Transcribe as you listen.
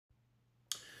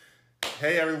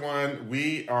Hey everyone,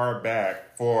 we are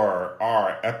back for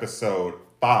our episode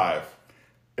 5.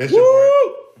 It's your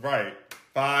boy, right?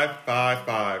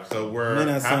 5. So we're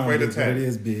halfway to 10. It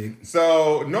is big.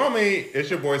 So normally it's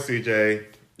your boy CJ,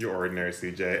 your ordinary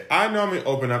CJ. I normally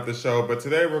open up the show, but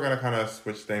today we're gonna kind of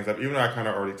switch things up. Even though I kind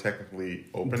of already technically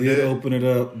opened it. Open it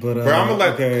up, but I'm gonna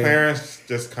let Clarence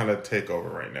just kind of take over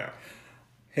right now.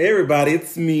 Hey everybody,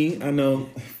 it's me. I know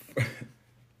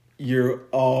you're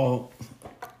all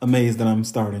amazed that I'm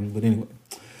starting, but anyway.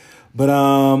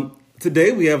 But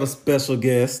today we have a special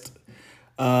guest.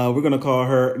 We're gonna call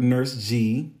her Nurse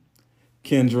G,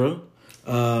 Kendra.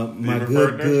 My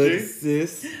good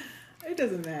sis. It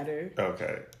doesn't matter.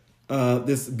 Okay.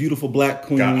 This beautiful black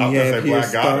queen we have here.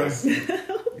 Black goddess.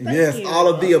 Yes, you.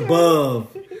 All of the above.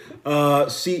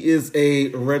 She is a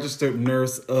registered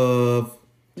nurse of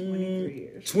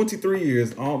 23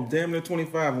 years. Damn near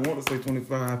 25. I want to say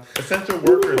 25. Essential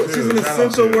worker, too. She's an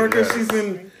essential worker. Yes. She's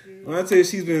been, when I tell you,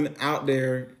 she's been out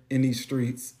there in these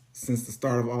streets since the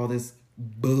start of all this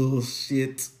bullshit.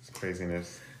 It's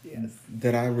craziness. Yes.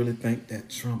 That I really think that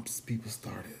Trump's people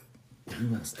started. We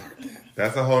won't start that.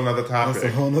 That's a whole nother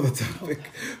topic.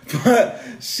 But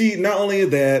she, not only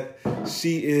that,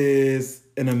 she is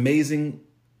an amazing,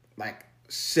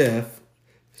 chef.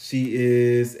 She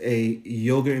is a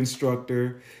yoga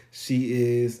instructor.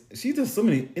 She does so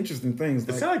many interesting things.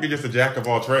 It sounds like you're just a jack of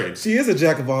all trades. She is a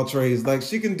jack of all trades.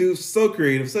 She can do such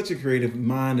a creative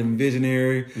mind and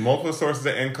visionary. Multiple sources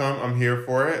of income. I'm here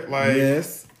for it.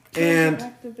 Yes. And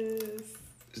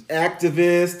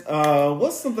activist.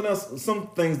 What's something else? Some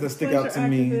things that stick out to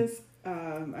me.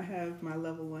 I have my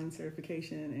level 1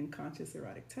 certification in conscious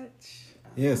erotic touch.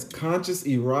 Yes, conscious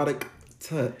erotic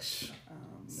touch.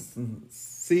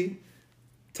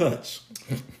 Touch.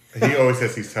 He always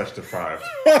says he's touch deprived.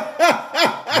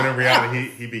 When in reality,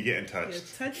 he be getting touched.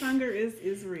 Yes, touch hunger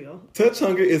is real. Touch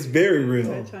hunger is very real.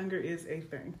 Touch hunger is a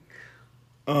thing.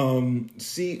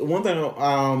 She's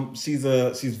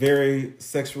very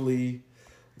sexually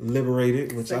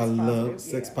liberated, which I love.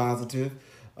 Sex positive.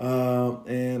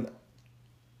 And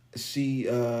she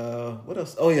what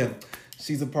else? Oh yeah.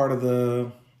 She's a part of the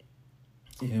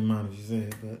mind if you say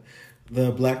it, but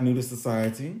the Black Nudist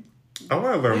Society. I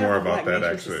want to learn more about that,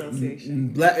 actually.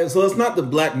 So it's not the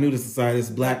Black Nudist Society, it's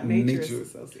Black Nature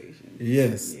Association.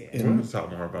 Yes. Yeah. I want to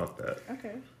talk more about that.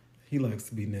 Okay. He likes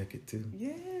to be naked, too.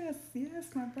 Yes,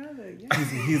 my brother. Yes.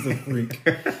 He's a freak.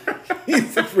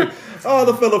 He's a freak. All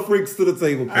the fellow freaks to the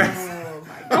table, please. Oh,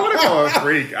 my God. I want to call him a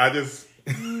freak. I just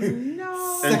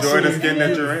enjoy the skin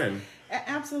that you're in.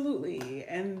 Absolutely.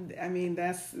 And, I mean,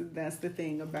 that's the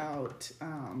thing about...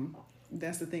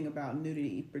 that's the thing about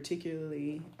nudity,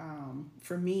 particularly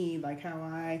for me, how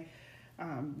I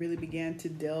really began to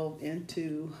delve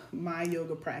into my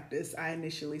yoga practice. I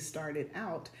initially started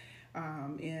out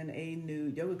in a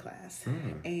nude yoga class.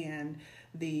 And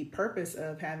the purpose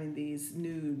of having these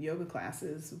nude yoga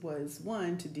classes was,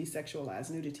 1, to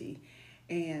desexualize nudity,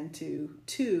 and to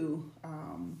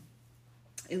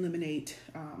eliminate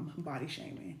body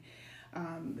shaming.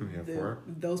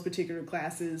 Those particular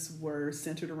classes were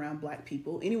centered around Black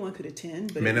people. Anyone could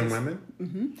attend, but men and women.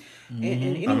 Mm-hmm.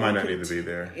 And I might not need to be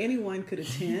there. Anyone could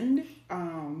attend,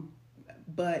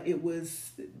 but it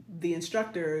was the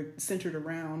instructor centered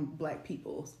around Black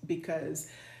people because,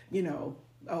 oh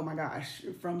my gosh,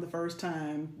 from the first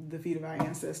time the feet of our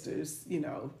ancestors,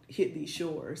 hit these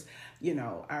shores,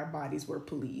 our bodies were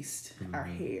policed, our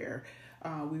hair,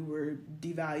 we were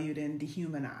devalued and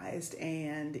dehumanized,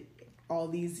 and all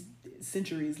these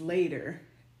centuries later,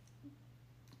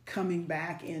 coming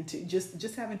back into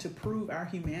just having to prove our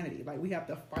humanity. We have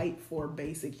to fight for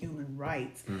basic human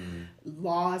rights.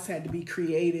 Laws had to be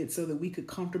created so that we could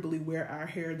comfortably wear our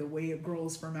hair the way it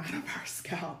grows from out of our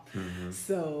scalp.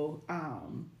 So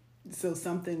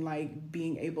something like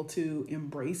being able to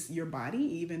embrace your body,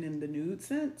 even in the nude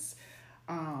sense,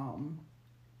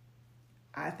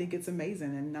 I think it's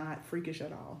amazing and not freakish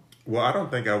at all. Well, I don't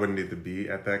think I would need to be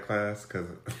at that class because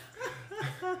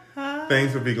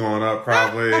things would be going up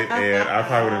probably, and I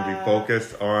probably wouldn't be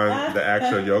focused on the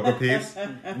actual yoga piece.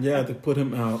 Yeah, to put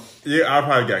him out. Yeah, I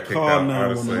probably got kicked out,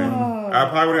 honestly. I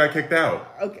probably would have got kicked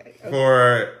out. Okay.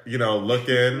 For,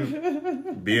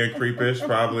 looking, being creepish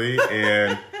probably,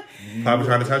 and probably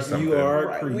trying to touch something. You are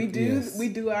right. creep. We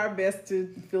do our best to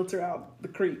filter out the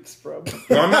creeps from.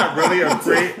 Well, I'm not really a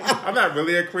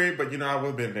creep, but I would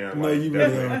have been there. No, you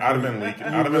really are. I'd have been leaking.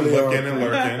 I'd have been looking and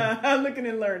lurking. Looking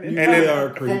and learning. You really are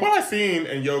a creep. From what I've seen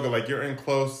in yoga, you're in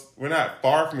close. We're not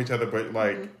far from each other, but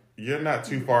you're not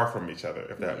too far from each other,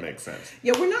 if that makes sense.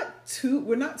 Yeah, we're not too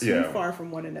far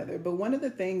from one another. But one of the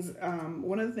things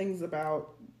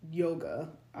about yoga,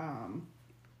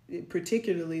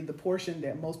 particularly the portion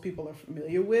that most people are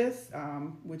familiar with,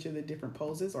 which are the different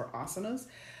poses or asanas.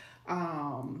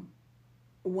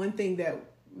 One thing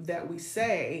that we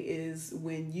say is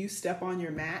when you step on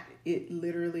your mat, it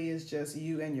literally is just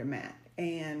you and your mat.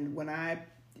 And when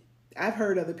I've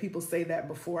heard other people say that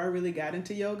before I really got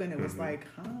into yoga, and it was like,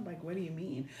 like, what do you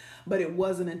mean? But it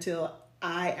wasn't until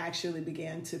I actually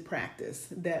began to practice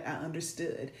that I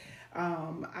understood.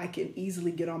 I can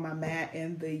easily get on my mat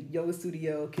and the yoga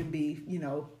studio can be,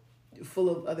 full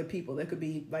of other people. There could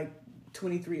be like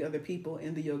 23 other people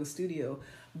in the yoga studio.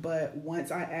 But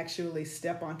once I actually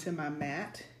step onto my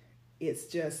mat,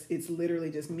 it's literally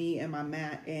just me and my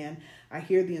mat, and I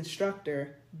hear the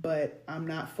instructor, but I'm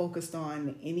not focused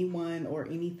on anyone or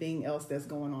anything else that's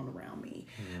going on around me,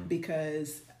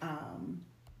 because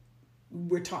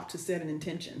we're taught to set an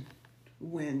intention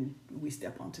when we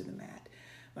step onto the mat.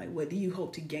 Like, what do you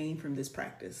hope to gain from this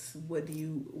practice? What do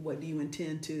you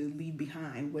intend to leave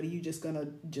behind? What are you just gonna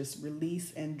just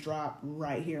release and drop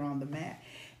right here on the mat?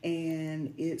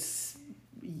 And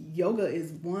yoga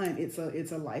is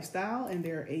it's a lifestyle, and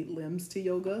there are 8 limbs to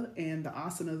yoga, and the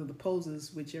asanas are the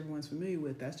poses, which everyone's familiar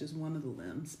with. That's just one of the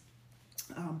limbs.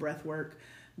 Breath work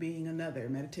being another,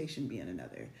 meditation being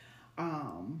another.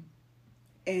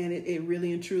 And it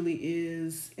really and truly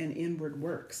is an inward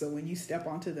work. So when you step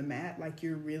onto the mat, like,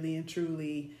 you're really and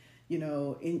truly,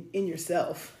 in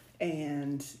yourself.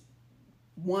 And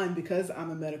one, because I'm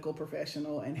a medical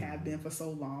professional and have been for so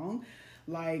long,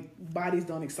 like, bodies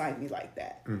don't excite me like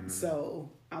that.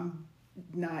 So I'm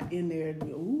not in there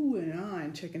ooh and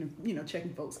on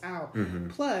checking folks out.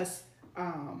 Plus,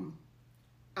 I'm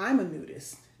a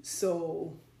nudist,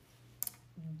 so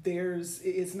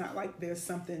it's not like there's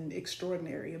something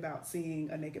extraordinary about seeing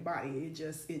a naked body. It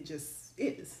just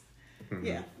is.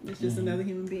 Yeah, it's just another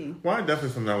human being. Well,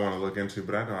 definitely something I want to look into,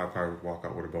 but I know I'll probably walk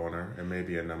out with a boner and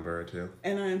maybe a number or two.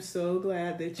 And I'm so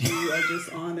glad that you are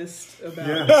just honest about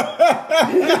it.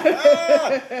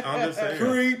 I'm just saying.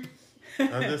 Creep.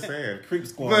 I'm just saying. Creep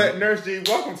squad. But Nurse G,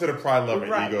 welcome to the Pride, Love,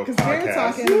 and Ego podcast. We're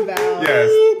talking about...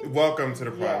 Yes, welcome to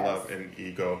the Pride, Love, and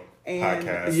Ego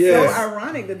podcast. It's so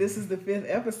ironic that this is the 5th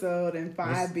episode, and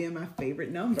 5 being my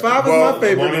favorite number. 5 is my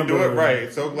favorite number. Do it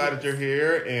right. So glad that you're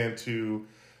here and to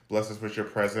bless us with your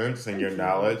presence and your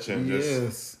knowledge and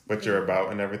just what you're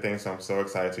about and everything. So I'm so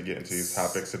excited to get into these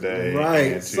topics today.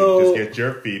 Right. And to just get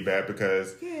your feedback,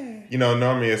 because,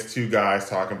 normally it's 2 guys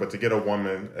talking, but to get a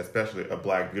woman, especially a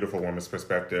Black, beautiful woman's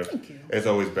perspective, it's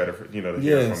always better for, to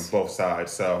hear from both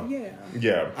sides. So,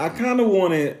 I kind of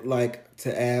wanted,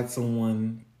 to add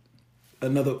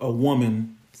a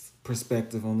woman's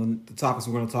perspective on the topics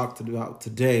we're going to talk about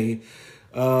today.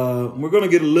 We're going to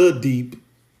get a little deep.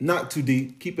 Not too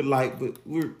deep. Keep it light, but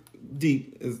we're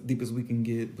deep as we can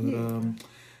get. But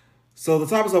so the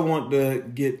topics I want to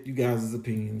get you guys'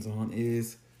 opinions on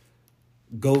is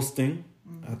ghosting.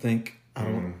 I think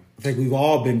we've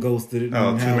all been ghosted.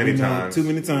 Too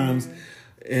many times,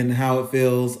 and how it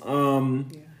feels.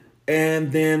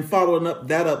 And then following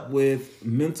that up with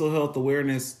mental health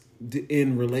awareness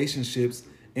in relationships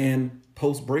and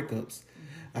post breakups.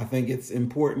 I think it's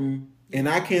important, and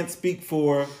I can't speak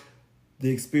for the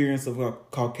experience of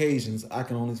Caucasians.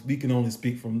 We can only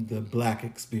speak from the Black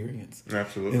experience.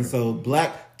 Absolutely. And so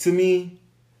to me,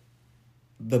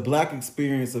 the Black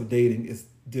experience of dating is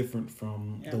different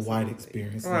from the white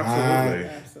experience. Oh,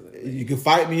 absolutely. You can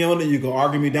fight me on it, you can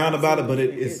argue me down about it, but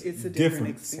it's a different.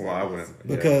 Experience. Well, I wouldn't.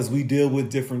 Because we deal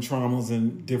with different traumas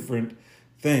and different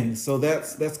things. So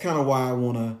that's kind of why I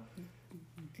want to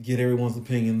get everyone's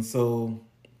opinion. So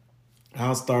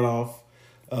I'll start off.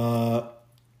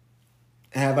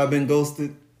 Have I been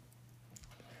ghosted?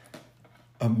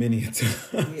 Many a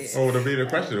time. Oh, to be the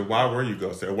question, why were you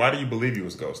ghosted? Why do you believe you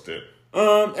was ghosted?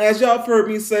 As y'all have heard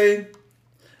me say,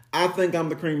 I think I'm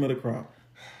the cream of the crop.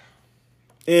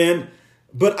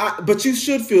 But you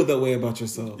should feel that way about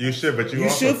yourself. You should, but you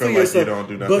also feel like you don't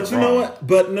do nothing But you wrong. know what?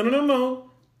 But no.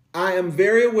 I am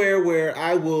very aware where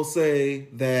I will say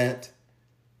that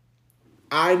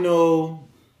I know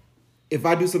if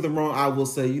I do something wrong, I will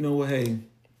say, you know what, hey,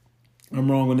 I'm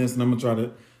wrong on this, and I'm going to try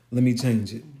to, let me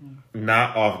change it.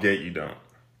 Not off gate, you don't.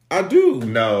 I do.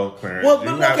 No, Clarence. Well, you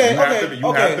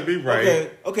have to be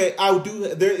right. Okay, I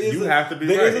do. You have to be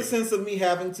right. There is a sense of me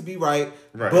having to be right.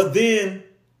 Right. But then,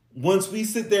 once we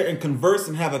sit there and converse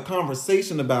and have a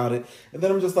conversation about it, and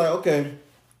then I'm just like, okay,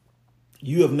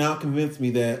 you have now convinced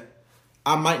me that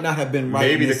I might not have been right.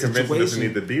 Maybe in the this convention situation. doesn't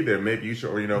need to be there. Maybe you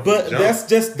should, or But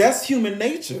that's human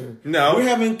nature. No, we're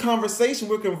having conversation.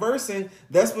 We're conversing.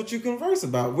 That's what you converse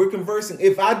about. We're conversing.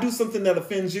 If I do something that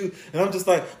offends you, and I'm just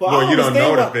like, well you don't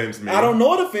know what offends me. I don't know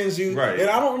what offends you, right? And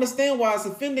I don't understand why it's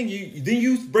offending you. Then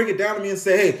you break it down to me and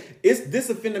say, hey, this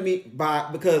offended me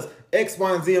because X,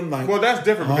 Y, and Z. I'm like, well, that's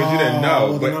different because you didn't know.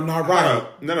 Well, then I'm not right.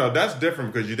 No, that's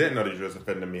different because you didn't know that you was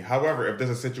offending me. However, if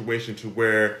there's a situation to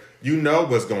where you know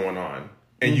what's going on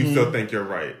and you still think you're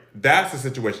right, that's the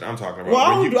situation I'm talking about. Well,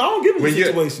 I don't give them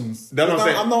situations. That's what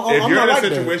I'm saying. If you're in a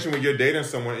situation that. where you're dating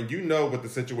someone and you know what the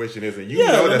situation is and you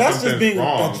know that that's something's just being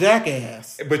wrong, a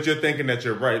jackass. But you're thinking that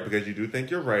you're right because you do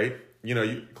think you're right.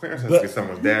 Clarence has to be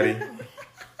someone's daddy.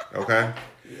 Okay?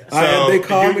 So they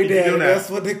call me daddy. That's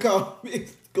what they call me.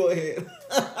 Go ahead.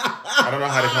 I don't know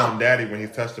how they call him daddy when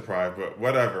he's touch deprived, but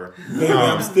whatever.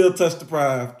 I'm still touch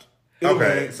deprived. Anyway,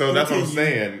 okay, so that's what I'm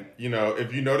saying.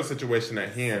 If you know the situation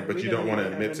at hand, but you don't want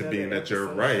to admit to being that you're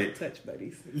right. Touch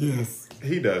buddies. Yes.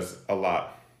 He does a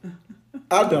lot.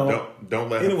 I don't. Don't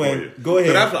let him fool you. Go ahead.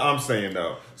 So that's what I'm saying,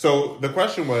 though. So the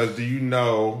question was, do you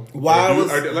know?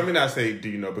 Let me not say do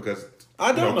you know, because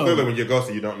I don't know. Clearly, when you're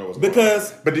ghosted, you don't know what's going on.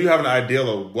 But do you have an idea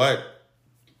of what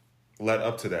led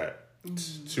up to that?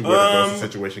 To where the ghosting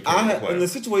situation came into play? In the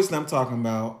situation I'm talking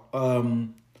about,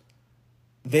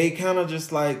 they kind of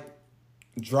just like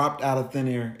dropped out of thin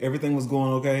air. Everything was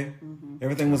going okay. Mm-hmm.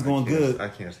 Everything was going good. I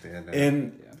can't stand that.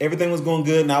 And everything was going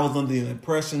good, and I was under the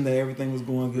impression that everything was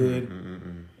going good.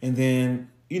 And then,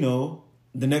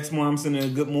 the next morning I'm sending a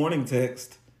good morning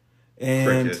text.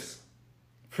 And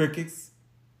crickets.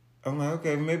 I'm like,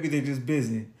 okay, maybe they're just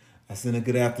busy. I sent a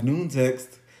good afternoon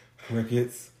text.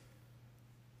 Crickets.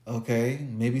 Okay,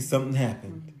 maybe something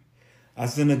happened. I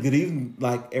sent a good evening,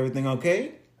 like, everything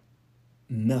okay?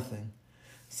 Nothing.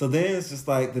 So then it's just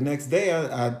like the next day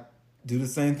I do the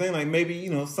same thing. Like maybe,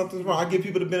 something's wrong. I give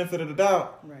people the benefit of the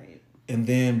doubt. Right. And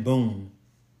then boom.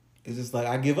 It's just like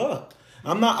I give up.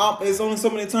 It's only so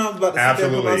many times about to sit there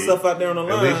and put myself out there on the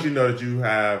line. At least you know that you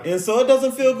have. And so it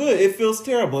doesn't feel good. It feels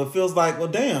terrible. It feels like, well,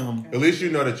 damn. At least you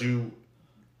know that you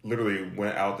literally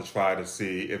went out to try to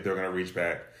see if they're going to reach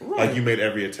back. Right. Like you made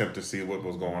every attempt to see what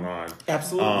was going on.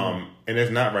 Absolutely. And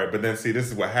it's not right. But then see, this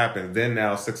is what happens. Then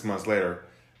now 6 months later,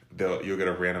 you'll get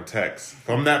a random text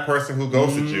from that person who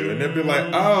ghosted you. And they'll be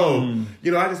like, oh,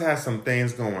 I just had some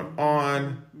things going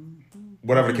on.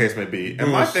 Whatever the case may be.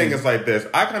 And my thing is like this.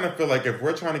 I kind of feel like if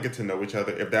we're trying to get to know each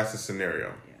other, if that's the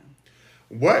scenario,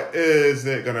 what is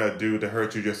it going to do to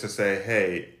hurt you just to say,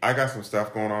 hey, I got some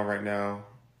stuff going on right now.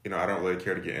 I don't really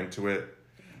care to get into it.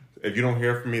 If you don't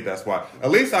hear from me, that's why.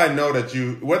 At least I know that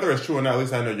whether it's true or not, at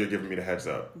least I know you're giving me the heads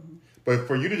up. Mm-hmm. But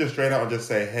for you to just straight out and just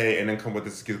say, hey, and then come with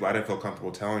this excuse, but I didn't feel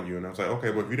comfortable telling you. And I was like,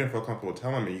 okay, well, if you didn't feel comfortable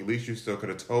telling me, at least you still could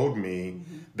have told me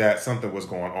that something was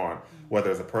going on. Whether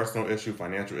it's a personal issue,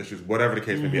 financial issues, whatever the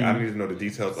case may be. I need to know the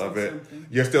details of it.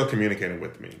 You're still communicating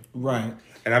with me. Right.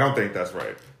 And I don't think that's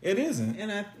right. It isn't.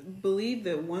 And I believe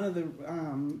that one of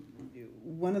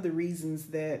the reasons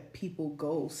that people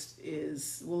ghost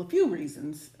is, well, a few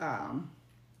reasons.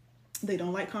 They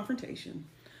don't like confrontation.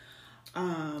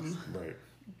 Right.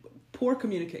 Poor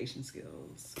communication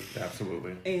skills.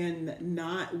 Absolutely. And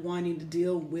not wanting to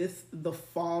deal with the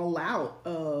fallout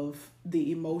of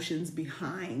the emotions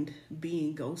behind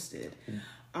being ghosted.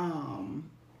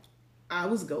 I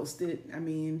was ghosted. I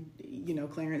mean,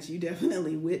 Clarence, you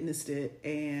definitely witnessed it,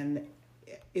 and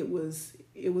it was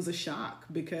a shock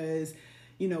because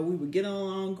we would get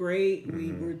along great. Mm-hmm.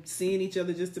 We were seeing each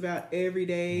other just about every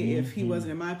day. Mm-hmm. If he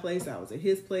wasn't at my place, I was at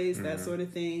his place, that sort of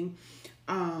thing.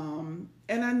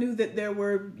 And I knew that there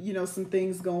were, some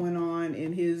things going on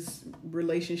in his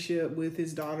relationship with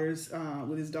his daughter's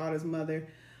mother,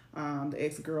 the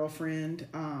ex-girlfriend.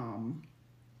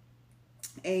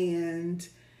 And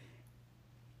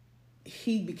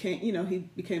he became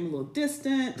a little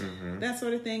distant, that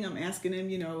sort of thing. I'm asking him,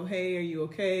 hey, are you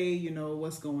okay?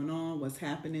 What's going on? What's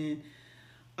happening?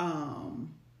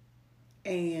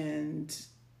 And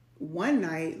one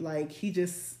night, like, he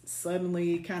just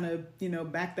suddenly kind of,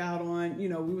 backed out on, we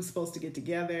were supposed to get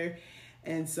together.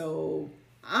 And so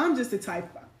I'm just the type,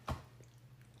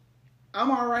 I'm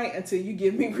all right until you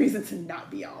give me reason to not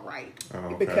be all right. Oh,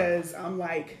 okay. Because I'm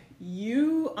like,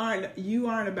 you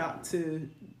aren't about to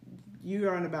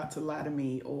lie to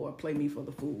me or play me for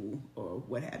the fool or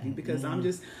what have you. Because I'm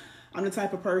the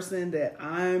type of person that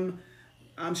I'm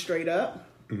straight up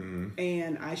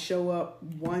and I show up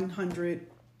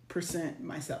 100%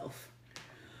 myself.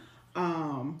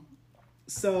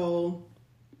 So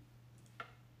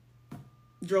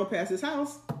drove past his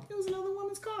house. It was another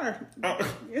woman's car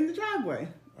in the driveway.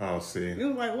 Oh, see. It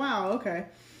was like, wow, okay.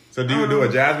 So do you do a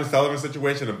Jasmine Sullivan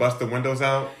situation and bust the windows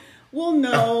out? Well,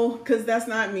 no, because that's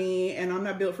not me, and I'm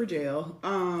not built for jail.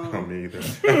 Me either.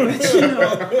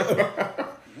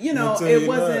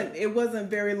 It wasn't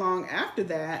very long after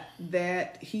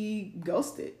that he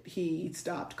ghosted. He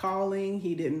stopped calling.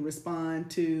 He didn't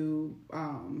respond to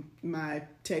my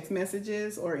text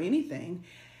messages or anything.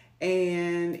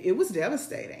 And it was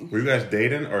devastating. Were you guys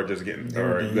dating or just getting,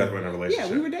 or you guys were in a relationship?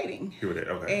 Yeah, we were dating. You were dating,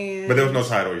 okay. But there was no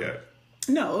title yet.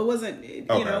 No, it wasn't. It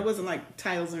wasn't like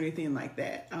titles or anything like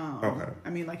that. Okay.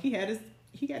 I mean, like he got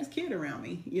his kid around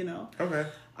me. Okay.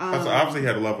 So obviously he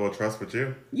had a level of trust with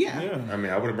you. Yeah. I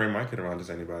mean, I wouldn't bring my kid around just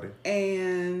anybody.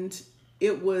 And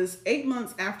it was 8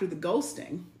 months after the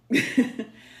ghosting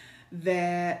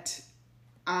that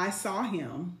I saw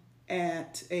him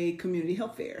at a community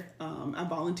health fair. I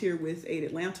volunteered with Aid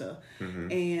Atlanta,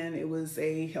 and it was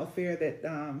a health fair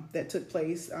that took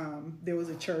place. There was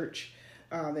a church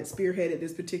that spearheaded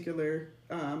this particular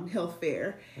health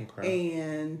fair,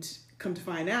 and come to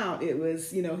find out, it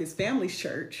was his family's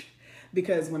church.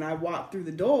 Because when I walked through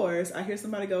the doors, I hear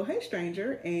somebody go, "Hey,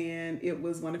 stranger," and it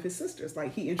was one of his sisters.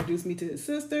 Like, he introduced me to his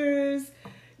sisters,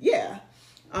 yeah,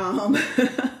 and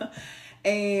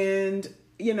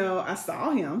I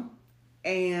saw him.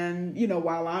 And,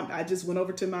 while I just went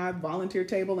over to my volunteer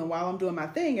table, and while I'm doing my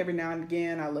thing, every now and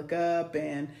again, I look up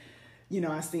and,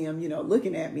 I see him,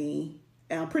 looking at me.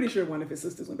 And I'm pretty sure one of his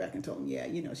sisters went back and told him, yeah,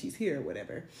 she's here or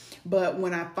whatever. But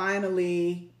when I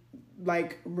finally,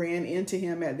 ran into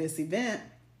him at this event,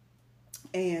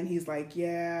 and he's like,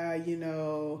 yeah,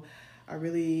 I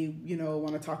really,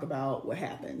 want to talk about what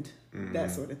happened, that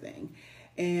sort of thing.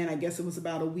 And I guess it was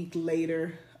about a week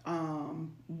later,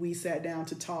 we sat down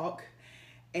to talk.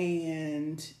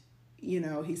 And,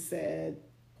 he said,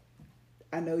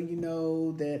 I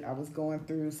know that I was going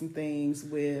through some things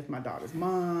with my daughter's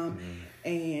mom.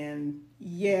 And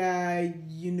yeah,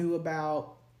 you knew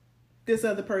about this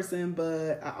other person,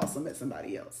 but I also met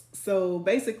somebody else. So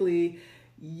basically,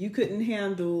 you couldn't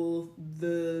handle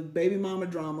the baby mama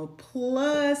drama.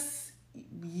 Plus,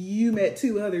 you met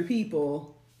 2 other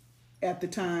people at the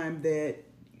time that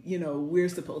we're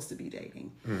supposed to be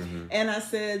dating. And I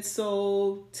said,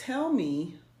 so tell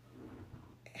me,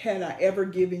 had I ever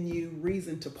given you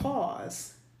reason to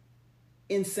pause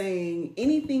in saying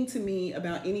anything to me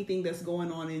about anything that's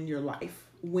going on in your life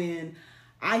when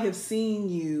I have seen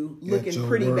you looking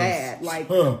pretty bad,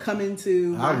 coming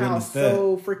to my house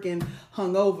so freaking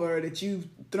hungover that you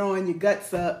throwing your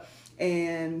guts up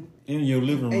and in your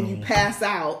living room and you pass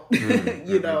out,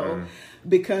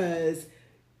 because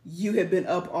you have been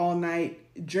up all night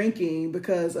drinking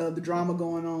because of the drama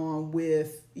going on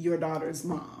with your daughter's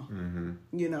mom,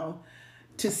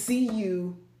 to see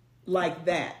you like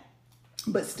that,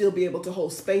 but still be able to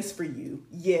hold space for you.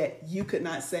 Yet you could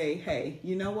not say, hey,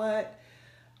 you know what?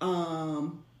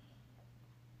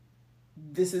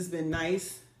 This has been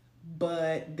nice,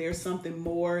 but there's something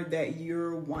more that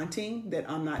you're wanting that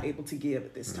I'm not able to give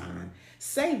at this time.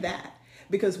 Say that,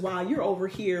 because while you're over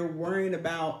here worrying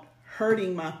about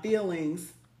hurting my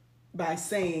feelings by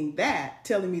saying that,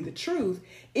 telling me the truth,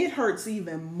 it hurts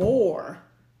even more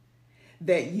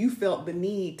that you felt the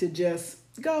need to just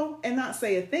go and not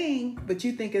say a thing, but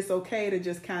you think it's okay to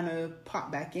just kind of pop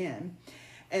back in.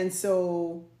 And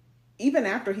so even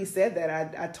after he said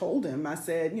that, I told him, I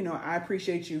said, I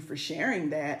appreciate you for sharing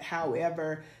that.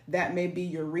 However, that may be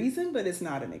your reason, but it's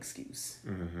not an excuse.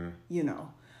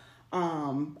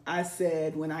 I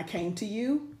said, when I came to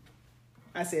you,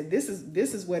 I said, this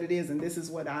is what it is, and this is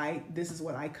what I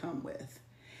come with.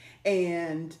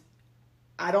 And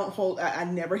I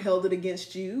never held it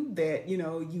against you that,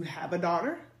 you have a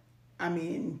daughter. I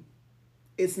mean,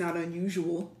 it's not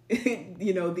unusual,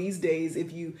 these days,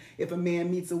 if a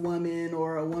man meets a woman,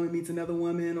 or a woman meets another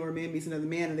woman, or a man meets another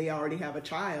man and they already have a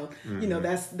child,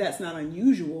 that's not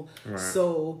unusual. Right.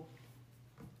 So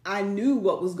I knew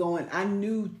I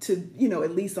knew to,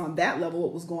 at least on that level,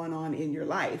 what was going on in your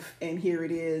life. And here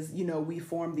it is, we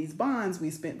formed these bonds,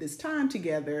 we spent this time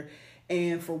together,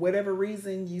 and for whatever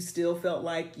reason, you still felt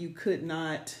like you could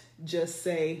not just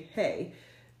say, hey,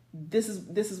 this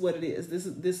is what it is.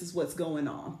 This is what's going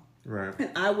on. Right.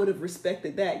 And I would have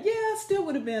respected that. Yeah, I still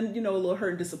would have been, a little hurt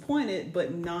and disappointed,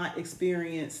 but not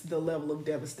experienced the level of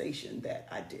devastation that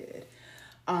I did.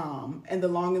 And the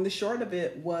long and the short of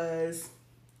it was,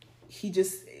 he's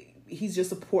just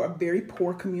a very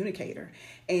poor communicator,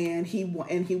 and he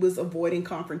was avoiding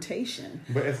confrontation.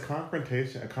 But is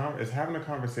confrontation is having a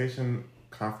conversation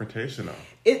confrontational?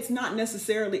 It's not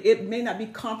necessarily. It may not be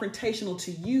confrontational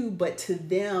to you, but to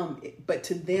them,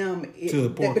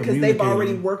 because they've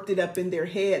already worked it up in their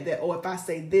head that, if I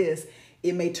say this,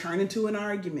 It may turn into an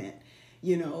argument,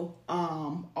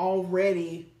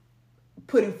 already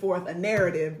putting forth a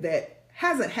narrative that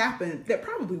hasn't happened, that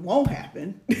probably won't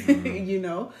happen,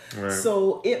 Right.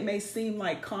 So it may seem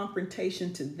like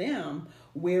confrontation to them,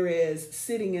 whereas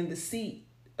sitting in the seat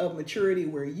of maturity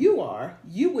where you are,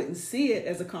 you wouldn't see it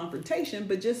as a confrontation,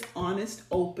 but just honest,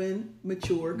 open,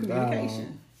 mature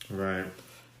communication. Right.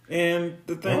 And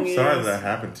the thing I'm sorry that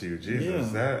happened to you.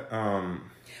 Jesus,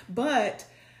 But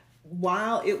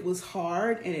while it was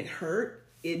hard and it hurt,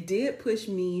 it did push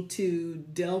me to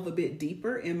delve a bit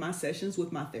deeper in my sessions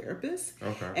with my therapist.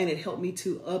 Okay. And it helped me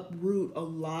to uproot a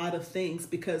lot of things,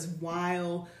 because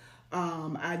while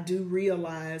I do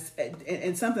realize,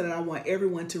 and something that I want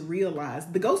everyone to realize,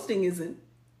 the ghosting isn't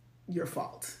your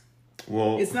fault.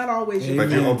 Well, it's not always your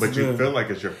fault. But you feel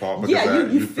like it's your fault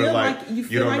because you feel like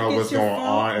you don't know what's going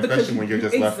on, especially when you're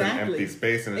just left in empty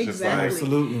space, and it's just like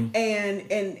absolutely.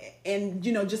 And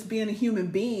just being a human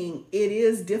being, it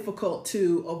is difficult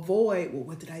to avoid. Well,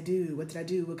 what did I do? What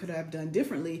could I have done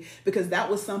differently? Because that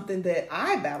was something that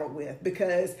I battled with.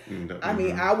 Because I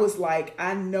mean, I was like,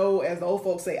 I know, as the old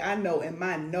folks say, I know in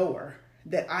my knower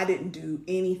that I didn't do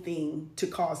anything to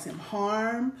cause him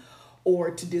harm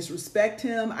or to disrespect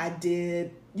him. I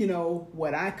did,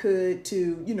 what I could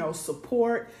to,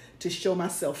 support, to show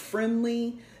myself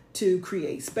friendly, to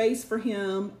create space for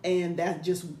him. And that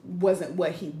just wasn't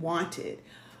what he wanted.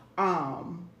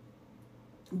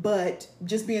 But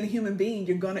just being a human being,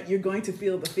 you're going to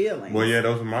feel the feelings. Well, yeah,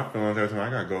 those were my feelings. Every time I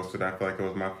got ghosted, I feel like it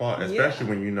was my fault. Especially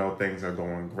when things are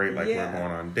going great. Like we're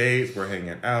going on dates, we're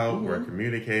hanging out, we're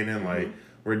communicating, like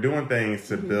we're doing things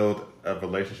to build a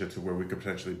relationship to where we could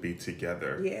potentially be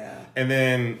together. Yeah. And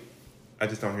then I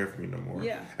just don't hear from you no more.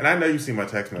 Yeah. And I know you see my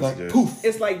text messages. Like, poof.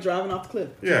 It's like driving off the cliff.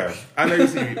 Yeah. I know you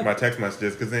see my text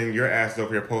messages because then your ass is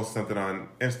over here posting something on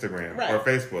Instagram or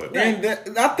Facebook. And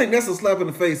I think that's a slap in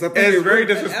the face. I think it's very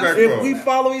disrespectful. If we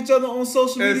follow each other on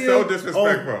social media. It's so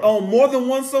disrespectful. On more than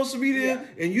one social media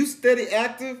and you steady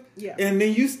active and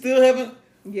then you still haven't.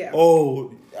 Yeah.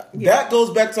 Oh, that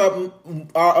goes back to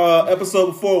our episode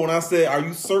before when I said, "Are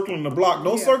you circling the block?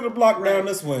 Don't circle the block down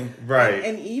this way." Right.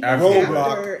 And even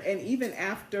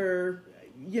after,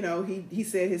 he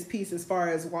said his piece as far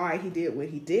as why he did what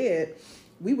he did,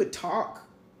 we would talk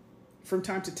from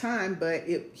time to time, but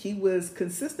he was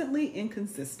consistently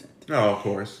inconsistent. Oh, of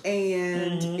course.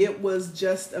 And it was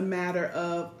just a matter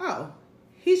of,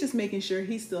 he's just making sure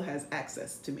he still has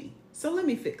access to me. So let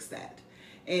me fix that.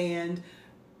 And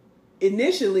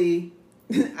initially,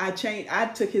 I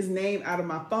took his name out of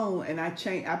my phone and I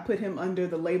put him under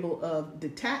the label of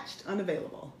detached,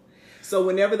 unavailable. So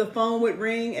whenever the phone would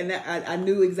ring, and I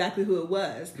knew exactly who it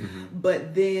was.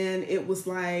 But then it was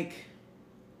like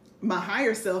my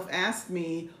higher self asked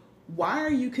me, "Why are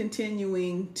you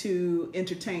continuing to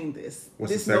entertain this?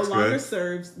 This no longer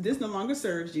serves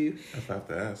you." That's what I have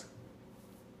to ask.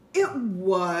 It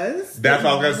was. That's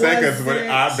what I was gonna say, because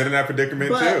I've been in that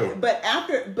predicament too. But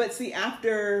after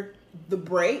the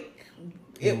break,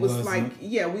 it was like,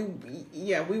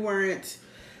 we weren't.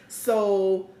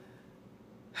 So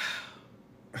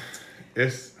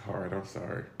it's hard. I'm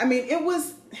sorry. I mean, it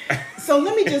was. So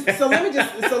let me just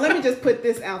put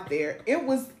this out there. It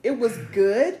was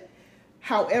good.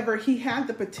 However, he had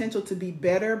the potential to be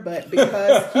better, but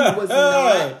because he was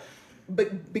not.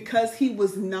 But because he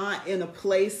was not in a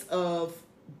place of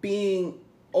being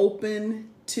open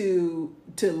to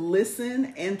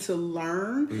listen and to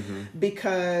learn,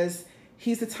 because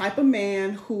he's the type of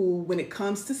man who, when it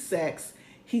comes to sex,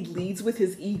 he leads with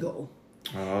his ego.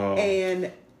 Oh. And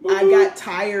I got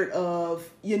tired of,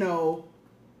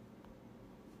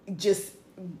 just,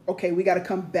 okay, we got to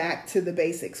come back to the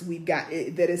basics. We've got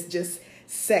it, that it's just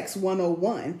sex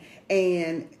 101.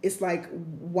 And it's like,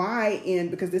 why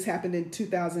because this happened in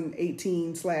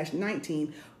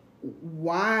 2018/19,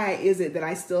 why is it that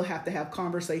I still have to have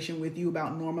conversation with you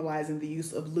about normalizing the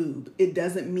use of lube? It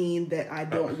doesn't mean that I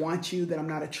don't want you, that I'm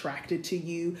not attracted to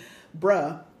you.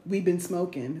 Bruh, we've been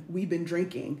smoking, we've been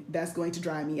drinking. That's going to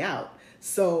drive me out.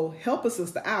 So help a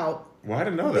sister out. Well, I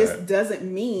didn't know that. This doesn't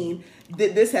mean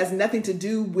that this has nothing to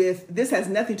do with,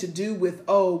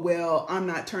 oh, well, I'm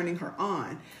not turning her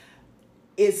on.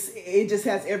 It just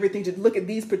has everything to look at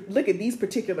these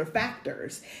particular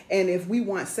factors. And if we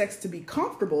want sex to be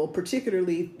comfortable,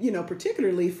 particularly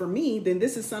for me, then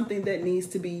this is something that needs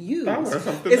to be used.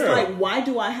 It's like, why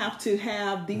do I have to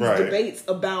have these debates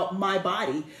about my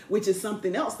body, which is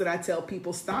something else that I tell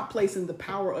people: stop placing the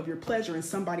power of your pleasure in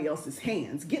somebody else's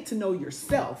hands. Get to know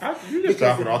yourself. You're just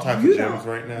dropping all types of gems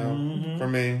right now for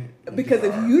me. Because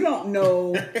if you don't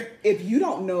know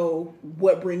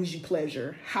what brings you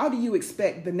pleasure, how do you expect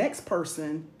expect the next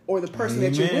person or the person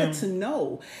that you're with to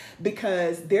know,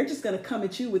 because they're just going to come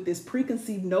at you with this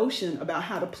preconceived notion about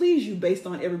how to please you based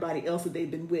on everybody else that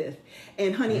they've been with.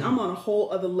 And honey, I'm on a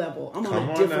whole other level. I'm on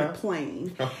a different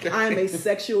plane. Okay. I'm a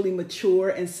sexually mature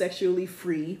and sexually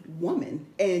free woman.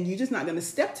 And you're just not going to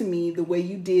step to me the way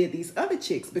you did these other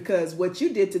chicks, because what you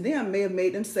did to them may have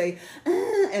made them say,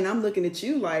 and I'm looking at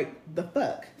you like, the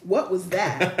fuck? What was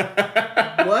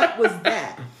that? What was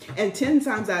that? And 10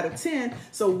 times out of 10,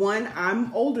 so one,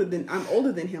 I'm older than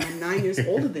him. I'm 9 years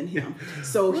older than him.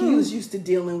 So he was used to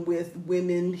dealing with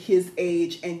women his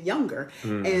age and younger.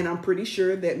 And I'm pretty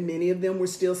sure that many of them were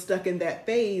still stuck in that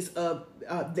phase of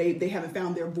they haven't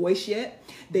found their voice yet.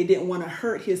 They didn't want to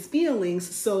hurt his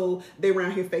feelings, so they were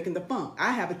out here faking the funk.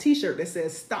 I have a t-shirt that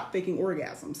says, "Stop faking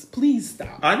orgasms. Please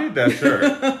stop." I need that shirt.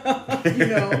 You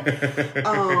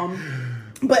know?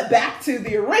 But back to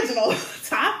the original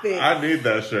topic. I need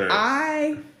that shirt.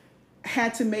 I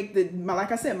had to make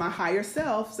like I said, my higher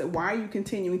self said, why are you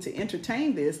continuing to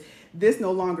entertain this? This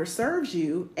no longer serves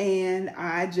you. And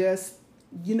I just,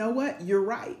 you know what? You're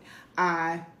right.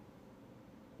 I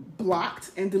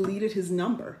blocked and deleted his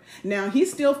number. Now he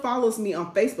still follows me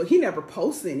on Facebook. He never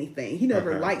posts anything. He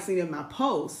never likes any of my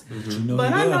posts.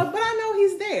 But I know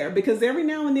he's there, because every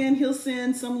now and then he'll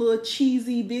send some little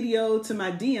cheesy video to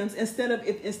my DMs instead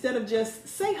of just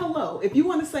say hello. If you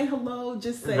want to say hello,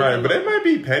 just say hello. But it might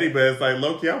be petty, but it's like,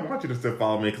 low-key, I want you to still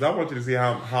follow me, because I want you to see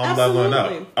how I'm leveling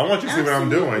up. I want you to see what I'm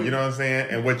doing, you know what I'm saying?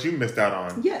 And what you missed out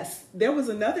on. Yes. There was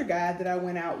another guy that I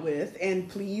went out with, and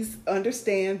please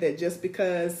understand that just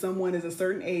because someone is a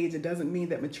certain age, it doesn't mean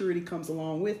that maturity comes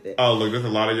along with it. Oh, look, there's a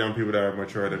lot of young people that are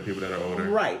mature than people that are older.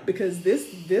 Right, because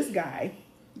this guy,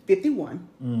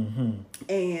 51,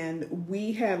 and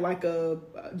we had like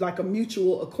a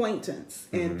mutual acquaintance,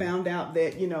 and found out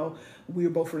that, you know, we were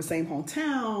both from the same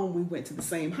hometown. We went to the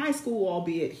same high school,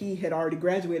 albeit he had already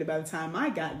graduated by the time I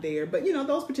got there. But, you know,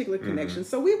 those particular connections.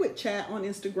 So we would chat on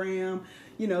Instagram,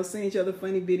 you know, send each other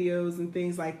funny videos and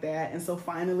things like that. And so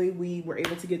finally we were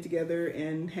able to get together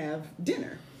and have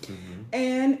dinner.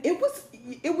 And it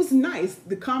was nice.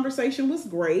 The conversation was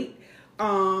great.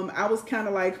 I was kind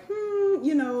of like,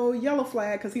 you know, yellow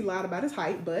flag, because he lied about his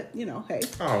height, but, you know, hey.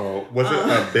 Oh, was it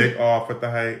a big off with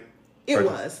the height? It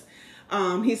was.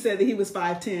 He said that he was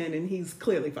 5'10" and he's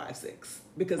clearly 5'6",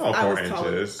 because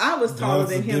I was taller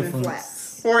than him in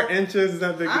flats. 4 inches is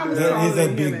that big? That is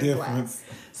a big difference.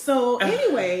 So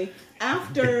anyway,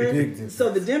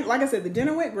 so the dinner, like I said, the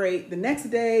dinner went great. The next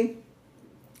day,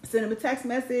 sent him a text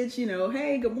message, you know,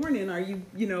 hey, good morning. Are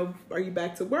you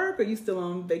back to work? Or are you still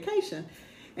on vacation?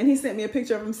 And he sent me a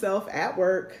picture of himself at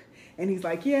work. And he's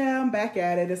like, yeah, I'm back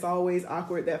at it. It's always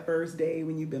awkward that first day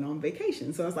when you've been on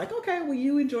vacation. So I was like, okay, well,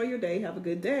 you enjoy your day. Have a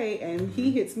good day. And he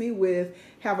hits me with,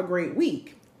 have a great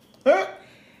week.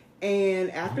 And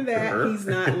after that, he's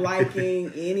not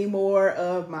liking any more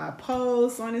of my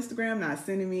posts on Instagram, not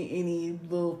sending me any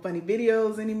little funny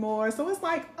videos anymore. So it's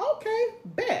like, okay,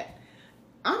 bet.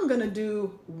 I'm going to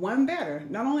do one better.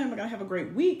 Not only am I going to have a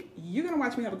great week, you're going to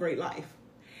watch me have a great life.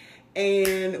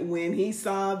 And when he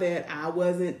saw that I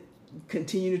wasn't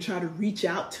continuing to try to reach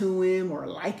out to him or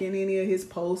liking any of his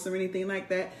posts or anything like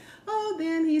that,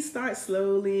 then he starts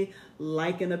slowly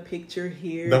liking a picture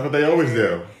here. That's what they always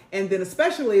do. And then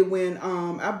especially when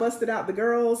I busted out the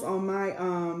girls on my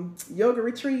yoga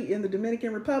retreat in the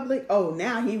Dominican Republic. Oh,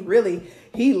 now he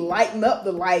lightened up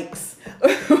the likes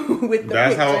with the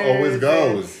That's how it always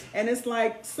goes. And it's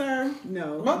like, sir,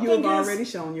 no, you have already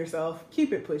shown yourself.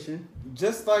 Keep it pushing.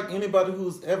 Just like anybody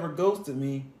who's ever ghosted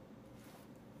me,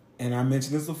 and I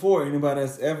mentioned this before, anybody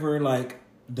that's ever like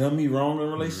done me wrong in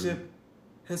a relationship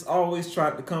has always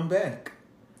tried to come back.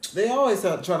 They always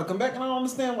have to try to come back, and I don't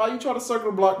understand why you try to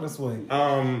circle the block this way.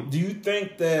 Do you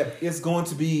think that it's going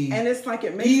to be and it's like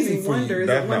it makes me wonder, is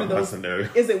it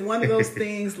one of those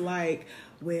things like,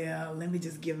 well, let me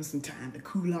just give him some time to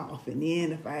cool off, and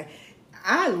then if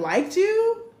I liked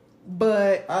you,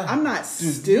 but I'm not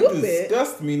stupid. You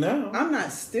disgust me now. I'm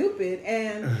not stupid,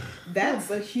 and that's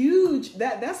a huge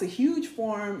that's a huge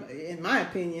form, in my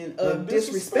opinion, of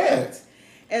disrespect.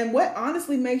 And what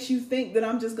honestly makes you think that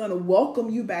I'm just going to welcome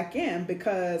you back in?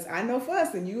 Because I know for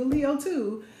us, and you a Leo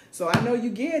too, so I know you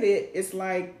get it. It's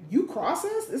like, you cross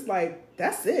us, it's like,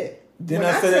 that's it. Didn't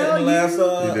I say that in the last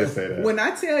You did say that. When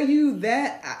I tell you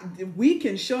that we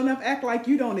can sure enough act like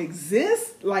you don't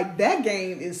exist, like that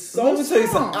game is so Let me tell you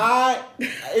something.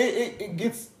 It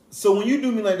gets, so when you do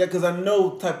me like that, because I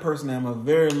know the type of person I am, a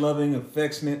very loving,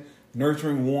 affectionate,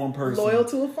 nurturing, warm person. Loyal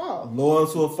to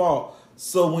a fault.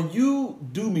 So when you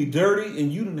do me dirty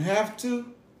and you didn't have to,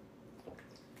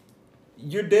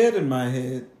 you're dead in my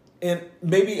head. and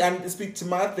maybe I need to speak to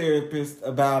my therapist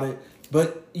about it,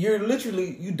 but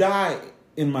you die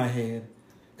in my head.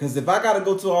 Because if I got to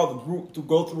go through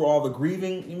all the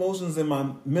grieving emotions in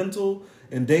my mental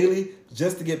and daily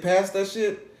just to get past that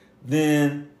shit,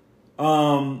 then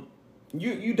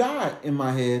you die in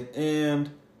my head, and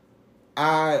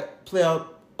I play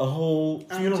out a whole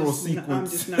funeral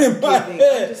sequence in my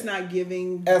head. I'm just not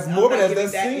giving as morbid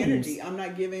as that seems. Energy. I'm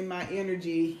not giving my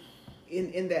energy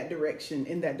in that direction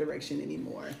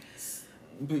anymore.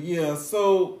 But yeah,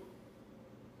 so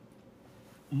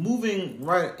moving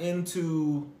right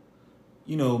into,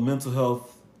 mental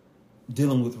health,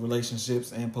 dealing with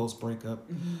relationships and post breakup.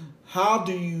 Mm-hmm. How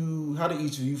do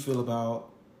each of you feel about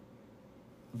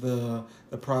the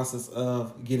process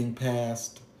of getting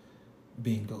past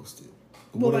being ghosted?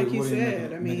 Well, like you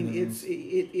said, I mean, it's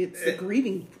a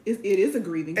grieving. It is a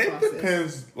grieving process. It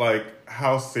depends, like,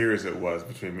 how serious it was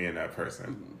between me and that person.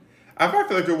 Mm-hmm. I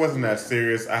feel like it wasn't that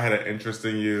serious. I had an interest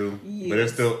in you, but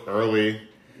it's still early.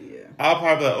 Yeah, I'll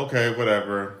probably be like, okay,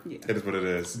 whatever. Yeah. It is what it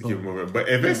is. Keep moving. But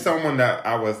if it's someone that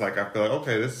I was like, I feel like,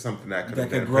 okay, this is something that could have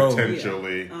been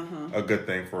potentially a good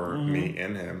thing for me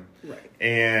and him. Right.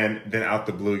 And then out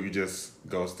the blue, you just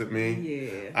ghosted me.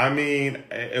 Yeah. I mean,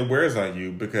 it wears on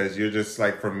you because you're just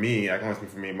like, for me, I can only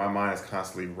speak for me, my mind is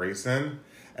constantly racing.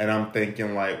 And I'm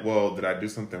thinking like, well, did I do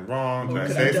something wrong? Did I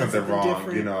say something wrong?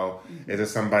 Different? Is it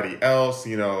somebody else?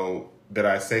 Did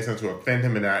I say something to offend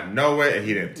him and not know it and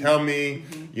he didn't tell me?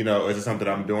 Mm-hmm. Is it something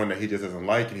I'm doing that he just doesn't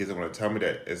like and he doesn't want to tell me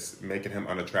that it's making him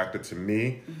unattractive to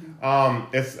me?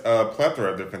 Mm-hmm. It's a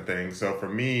plethora of different things. So for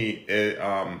me,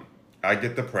 I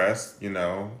get depressed,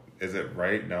 Is it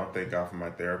right? No, thank God for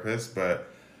my therapist. But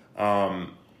I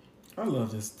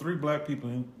love this. 3 black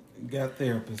people got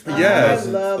therapists. Yes.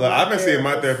 I've been seeing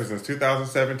my therapist since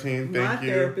 2017. Thank you. My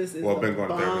therapist is been going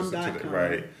to therapist today,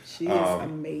 right? She is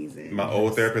amazing. My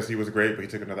old therapist, he was great, but he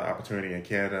took another opportunity in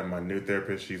Canada. My new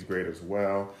therapist, she's great as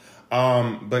well.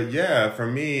 But yeah, for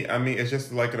me, I mean, it's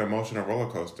just like an emotional roller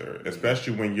coaster,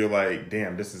 especially when you're like,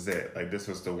 damn, this is it. Like, this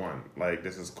was the one. Like,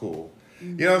 this is cool.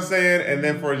 Mm-hmm. You know what I'm saying? And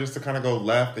then for it just to kind of go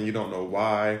left and you don't know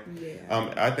why.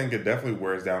 Yeah. I think it definitely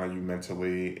wears down on you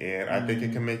mentally. And I think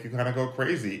it can make you kind of go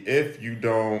crazy if you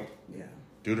don't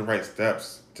do the right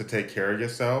steps to take care of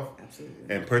yourself.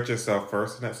 Absolutely. And put yourself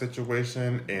first in that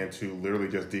situation and to literally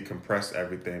just decompress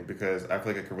everything, because I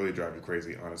feel like it can really drive you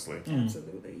crazy, honestly.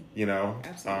 Absolutely.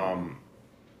 Absolutely.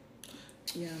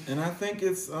 Yeah. And I think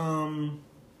it's,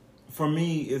 for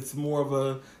me, it's more of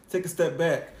a take a step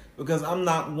back. Because I'm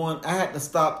not one, I had to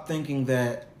stop thinking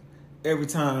that every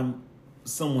time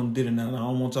someone did it, and I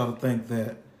don't want y'all to think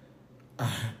that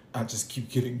I just keep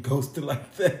getting ghosted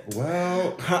like that.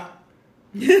 Well,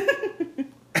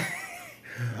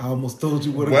 I almost told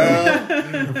you what it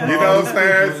was.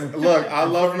 Clarence, look, I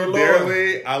love you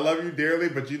dearly. I love you dearly,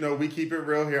 but we keep it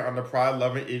real here on the Pride,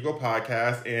 Love, and Ego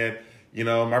podcast. And,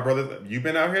 my brother, you've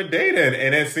been out here dating,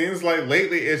 and it seems like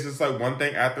lately it's just like one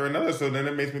thing after another. So then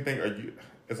it makes me think,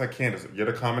 it's like, Candace, you're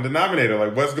the common denominator.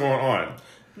 Like, what's going on?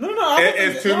 No.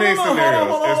 It's too many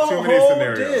scenarios. It's too many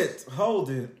scenarios.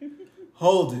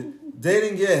 Hold it.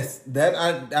 Dating, yes. That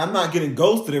I'm not getting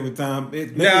ghosted every time.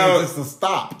 It's just a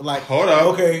stop. Like, hold up.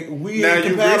 Okay, we ain't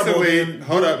compatible.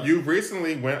 Hold up. You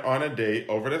recently went on a date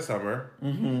over the summer,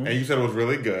 and you said it was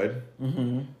really good.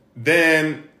 Mm-hmm.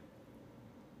 Then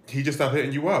he just stopped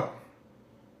hitting you up.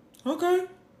 Okay.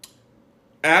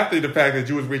 After the fact that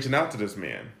you was reaching out to this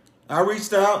man. I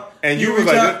reached out, and you was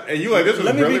like, this was.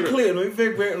 Let me be clear.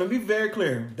 Let me be very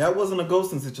clear. That wasn't a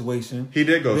ghosting situation. He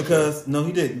did ghost because no,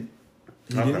 he didn't.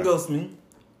 He didn't ghost me.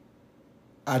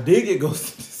 I did get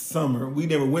ghosted this summer. We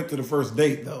never went to the first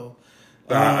date though.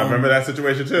 I remember that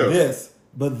situation too. Yes,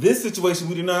 but this situation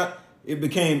we did not. It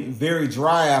became very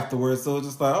dry afterwards. So it's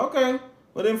just like, okay,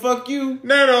 well then fuck you.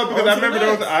 No, because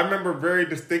I remember very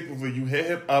distinctly you hit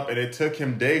him up, and it took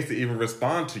him days to even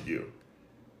respond to you.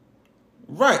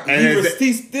 Right, and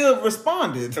he still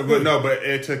responded. But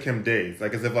it took him days,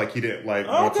 like as if like he didn't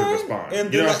want to respond.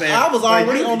 And you know what I'm saying? I was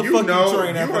already on the fucking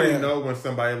train. You already know when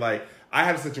somebody like I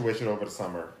had a situation over the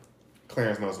summer.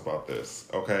 Clarence knows about this,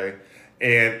 okay?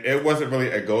 And it wasn't really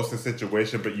a ghosting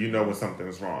situation, but when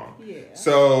something's wrong. Yeah.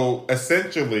 So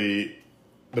essentially,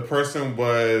 the person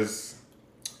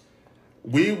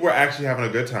we were actually having a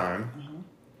good time.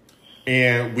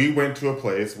 And we went to a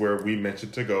place where we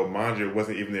mentioned to go. Mind you, it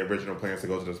wasn't even the original plans to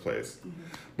go to this place. Mm-hmm.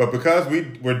 But because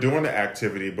we were doing the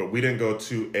activity, but we didn't go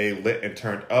to a lit and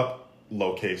turned up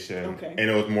location, and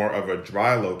it was more of a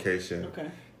dry location,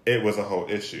 it was a whole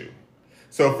issue.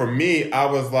 So for me, I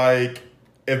was like,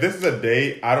 if this is a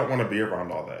date, I don't want to be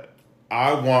around all that.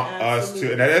 I want us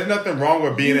to, and there's nothing wrong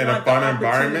with being in a fun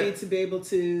environment. To be able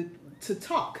to to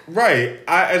talk. Right.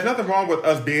 There's nothing wrong with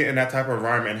us being in that type of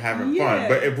environment and having fun.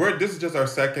 But if this is just our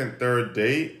second, third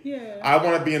date, I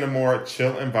want to be in a more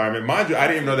chill environment. Mind you, I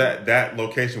didn't even know that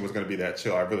location was going to be that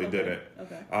chill. I really didn't.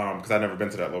 Okay. Because I've never been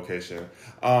to that location.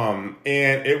 And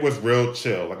it was real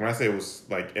chill. Like when I say it was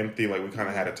like empty, like we kind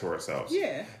of had it to ourselves.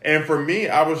 Yeah. And for me,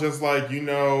 I was just like,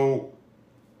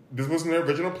 this wasn't the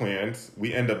original plans.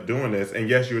 We end up doing this. And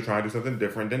yes, you were trying to do something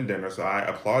different than dinner. So I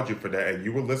applaud you for that. And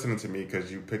you were listening to me because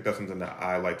you picked up something that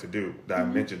I like to do, that I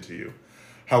mentioned to you.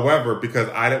 However, because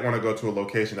I didn't want to go to a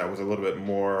location that was a little bit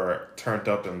more turned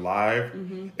up and live,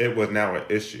 it was now an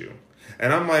issue.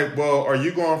 And I'm like, well, are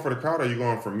you going for the crowd or are you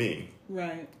going for me?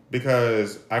 Right.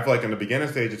 Because I feel like in the beginning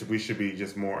stages, we should be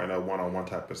just more in a one-on-one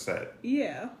type of set.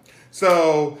 Yeah.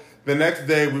 So the next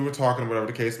day we were talking, whatever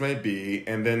the case may be,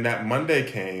 and then that Monday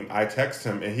came, I texted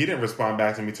him, and he didn't respond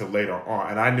back to me till later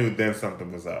on, and I knew then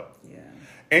something was up. Yeah.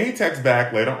 And he texted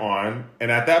back later on, and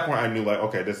at that point I knew, like,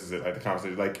 okay, this is it, like the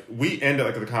conversation. Like, we ended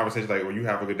like the conversation, like, well, you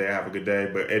have a good day, I have a good day,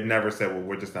 but it never said, well,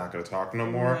 we're just not going to talk no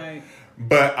more. Right.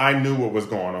 But I knew what was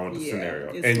going on with the scenario.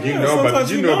 And like, you know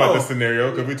about the scenario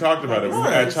because we talked about it. We were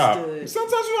at CHOP.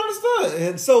 Sometimes you understood.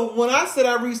 And so when I said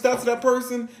I reached out to that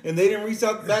person and they didn't reach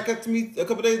out back up to me a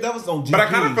couple days, that was on GP. But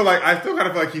I still kind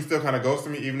of feel like he still kind of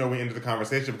ghosted me even though we ended the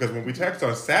conversation because when we texted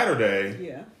on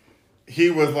Saturday, he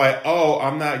was like, oh,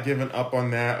 I'm not giving up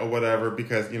on that or whatever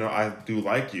because, I do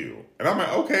like you. And I'm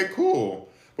like, okay, cool.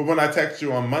 But when I text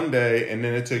you on Monday and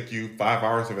then it took you 5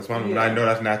 hours to respond, when I know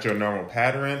that's not your normal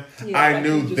pattern, I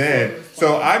knew then.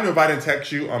 So I knew if I didn't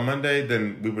text you on Monday,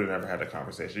 then we would have never had a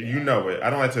conversation. You know it.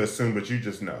 I don't like to assume, but you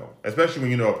just know. Especially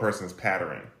when you know a person's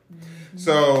pattern. Mm-hmm.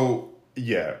 So,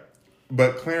 yeah.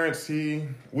 But Clarence,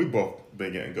 we both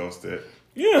been getting ghosted.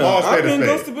 Yeah, I've been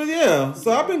ghosted, but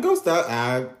so I've been ghosted.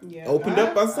 I opened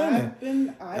up by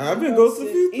saying I've been ghosted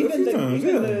a few times.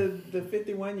 Even the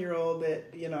 51-year-old that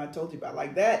I told you about,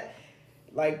 like that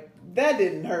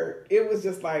didn't hurt. It was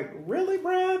just like, really,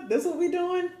 Brad? This what we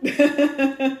doing?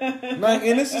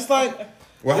 And it's just like,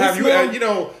 well, have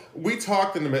you? We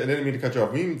talked in the minute. I didn't mean to cut you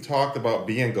off. We talked about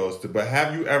being ghosted, but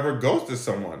have you ever ghosted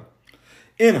someone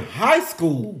in high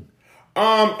school?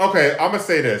 Okay, I'm gonna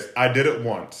say this. I did it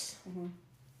once.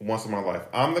 Once in my life.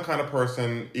 I'm the kind of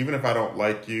person, even if I don't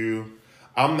like you,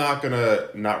 I'm not going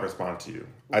to not respond to you.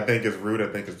 I think it's rude.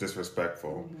 I think it's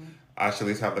disrespectful. I should at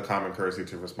least have the common courtesy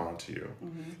to respond to you.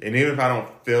 And even if I don't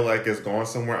feel like it's going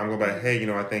somewhere, I'm going to be like,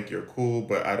 hey, I think you're cool,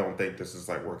 but I don't think this is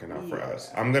like working out for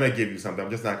us. I'm going to give you something. I'm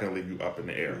just not going to leave you up in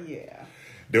the air. Yeah.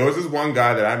 There was this one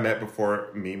guy that I met before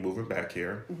me moving back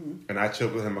here, and I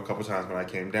chilled with him a couple times when I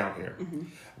came down here.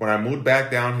 When I moved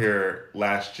back down here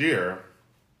last year,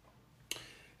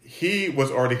 he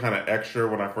was already kind of extra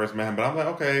when I first met him, but I'm like,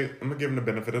 okay, I'm going to give him the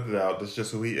benefit of the doubt. That's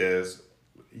just who he is.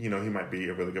 He might be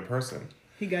a really good person.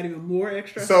 He got even more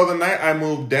extra? So the night I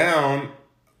moved down,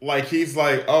 like, he's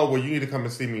like, oh, well, you need to come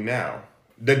and see me now.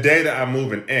 The day that I'm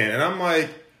moving in. And I'm like,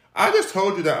 I just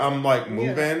told you that I'm, like,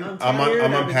 moving.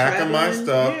 I'm unpacking my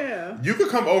stuff. Yeah. You could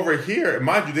come over here.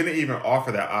 Mind you, they didn't even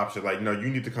offer that option. Like, no, you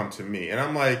need to come to me. And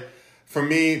I'm like, for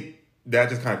me, that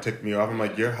just kind of ticked me off. I'm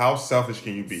like, how selfish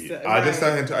can you be? I just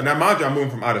said him now, mind you, I'm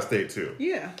moving from out of state too.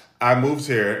 Yeah. I moved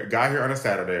here, got here on a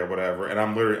Saturday or whatever, and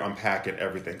I'm literally unpacking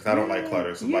everything because I don't like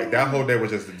clutter. So like that whole day was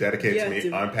just dedicated to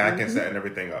me unpacking, setting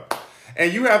everything up.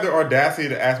 And you have the audacity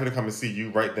to ask me to come and see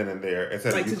you right then and there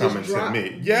instead of you coming to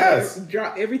me. Yes.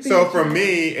 Drop everything. So for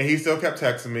me, and he still kept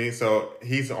texting me, so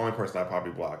he's the only person I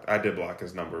probably blocked. I did block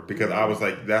his number because I was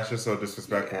like, that's just so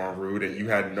disrespectful and rude, and you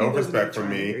had no respect for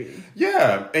me.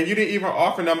 Yeah. And you didn't even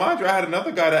offer. Now, mind you, I had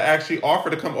another guy that actually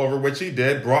offered to come over, which he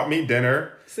did, brought me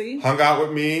dinner. See? Hung out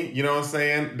with me, you know what I'm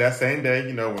saying? That same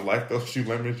day, when life throws you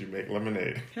lemons, you make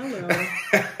lemonade. Hello.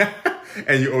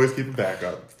 And you always keep a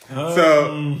backup.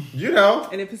 So, And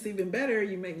if it's even better,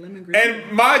 you make lemon green.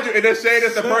 And mind you, in the shade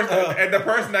is the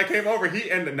person that came over, he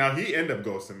ended up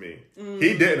ghosting me.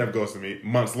 He didn't end up ghosting me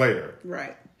months later.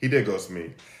 Right. He did ghost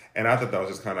me. And I thought that was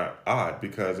just kind of odd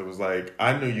because it was like,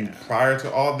 I knew you prior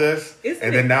to all this.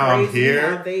 And then now I'm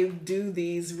here. How they do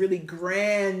these really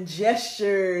grand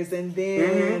gestures and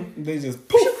then they just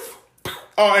poof.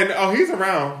 He's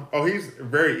around. He's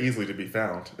very easily to be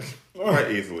found.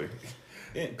 Quite easily.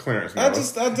 Clarence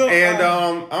knows.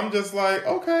 I'm just like,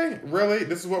 okay, really?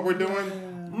 This is what we're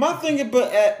doing? My thing,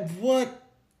 but at what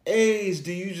age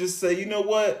do you just say, you know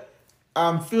what?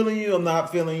 I'm feeling you. I'm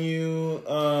not feeling you.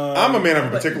 I'm a man of a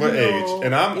particular age,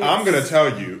 and I'm going to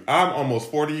tell you. I'm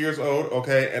almost 40 years old,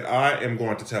 okay, and I am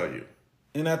going to tell you.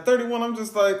 And at 31, I'm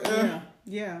just like,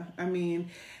 Yeah. I mean,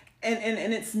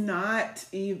 and it's not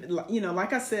even,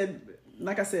 like I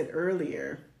said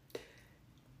earlier,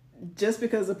 just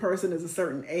because a person is a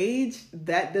certain age,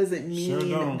 that doesn't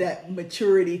mean that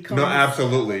maturity comes. No,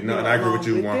 absolutely. No, and I agree with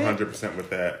you 100%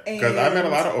 with that. Because I met a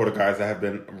lot of older guys that have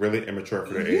been really immature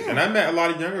for their age. And I met a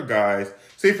lot of younger guys.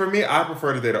 See, for me, I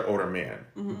prefer to date an older man.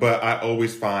 But I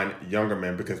always find younger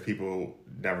men because people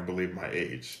never believe my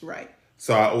age. Right.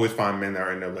 So I always find men that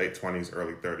are in their late 20s,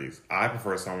 early 30s. I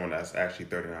prefer someone that's actually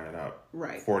 39 and up.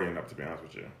 Right. 40 and up, to be honest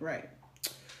with you. Right.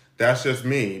 That's just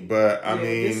me, but I mean,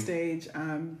 at this stage,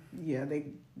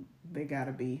 they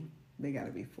gotta be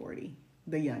 40.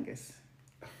 The youngest,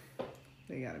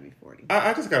 they gotta be 40.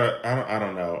 I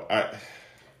don't know.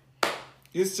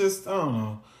 It's just, I don't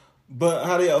know. But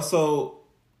how do y'all? So,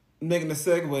 making a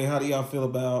segue, how do y'all feel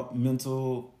about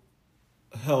mental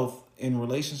health in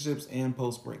relationships and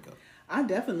post breakup? I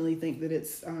definitely think that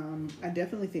it's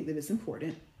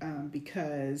important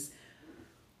because.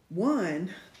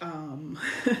 One,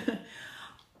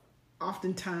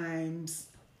 oftentimes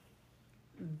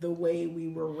the way we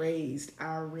were raised,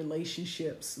 our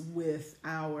relationships with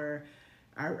our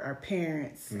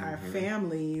parents, our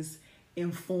families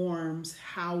informs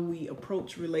how we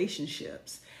approach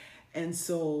relationships. And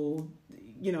so,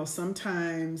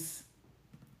 sometimes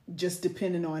just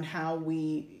depending on how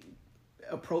we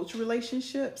approach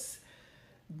relationships,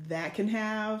 that can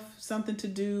have something to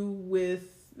do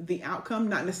with the outcome.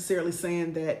 Not necessarily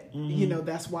saying that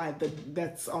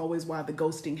that's always why the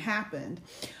ghosting happened,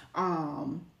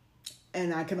 and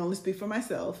I can only speak for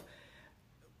myself.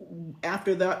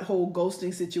 After that whole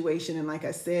ghosting situation, and like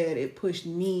I said, it pushed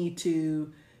me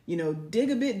to dig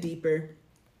a bit deeper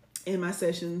in my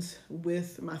sessions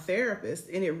with my therapist,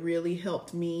 and it really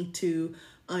helped me to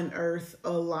unearth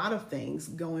a lot of things,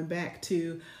 going back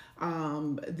to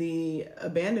the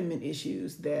abandonment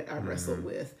issues that I wrestled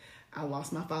with. I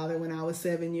lost my father when I was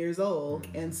 7 years old.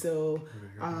 And so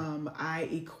I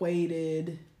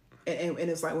equated, and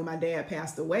it's like when my dad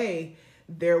passed away,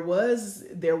 there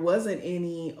wasn't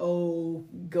any,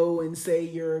 go and say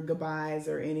your goodbyes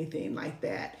or anything like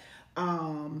that.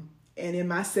 And in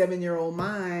my 7-year-old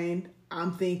mind,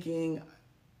 I'm thinking,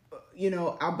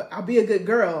 I'll be a good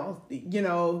girl,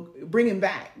 bring him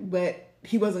back, but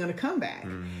he wasn't going to come back.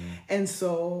 And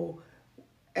so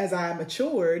as I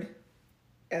matured,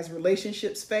 as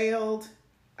relationships failed,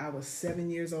 I was 7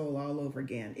 years old all over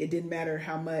again. It didn't matter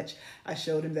how much I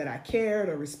showed him that I cared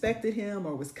or respected him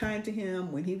or was kind to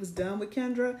him. When he was done with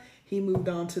Kendra, he moved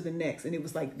on to the next. And it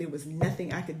was like there was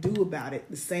nothing I could do about it.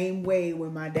 The same way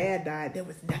when my dad died, there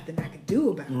was nothing I could do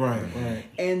about it. Right.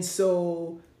 And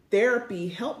so therapy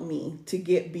helped me to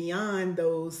get beyond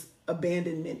those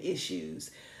abandonment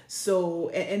issues. So,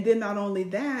 and then not only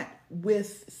that,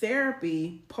 with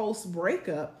therapy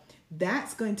post-breakup,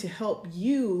 that's going to help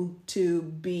you to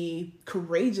be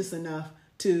courageous enough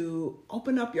to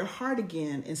open up your heart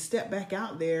again and step back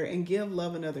out there and give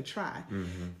love another try.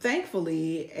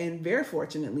 Thankfully, and very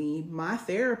fortunately, my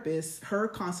therapist, her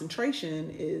concentration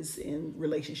is in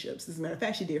relationships. As a matter of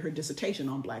fact, she did her dissertation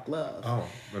on Black love. Oh,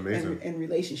 amazing. And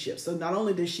relationships. So not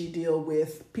only does she deal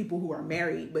with people who are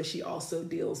married, but she also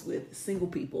deals with single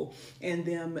people and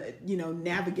them,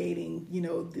 navigating,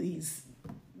 these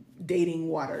dating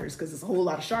waters, because there's a whole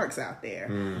lot of sharks out there.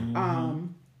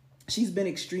 She's been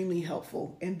extremely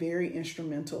helpful and very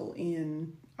instrumental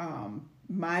in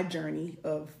my journey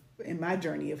of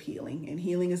healing. And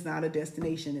healing is not a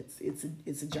destination;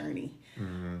 it's a journey.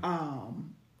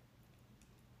 And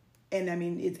I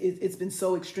mean, it's been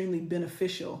so extremely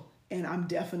beneficial. And I'm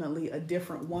definitely a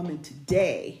different woman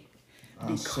today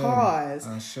because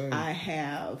I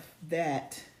have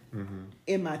that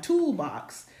in my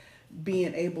toolbox.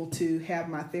 Being able to have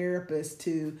my therapist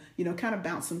to, kind of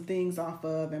bounce some things off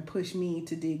of and push me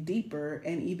to dig deeper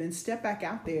and even step back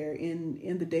out there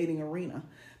in the dating arena.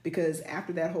 Because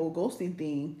after that whole ghosting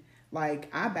thing, like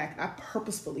I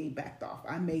purposefully backed off.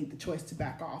 I made the choice to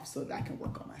back off so that I can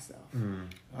work on myself.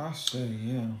 I see,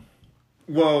 yeah.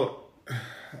 Well,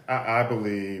 I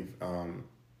believe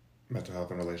mental health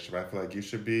and relationship. I feel like you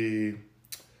should be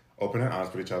open and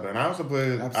honest with each other, and I also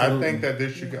believe I think that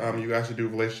this should you guys should do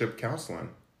relationship counseling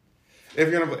if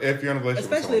you're in a relationship,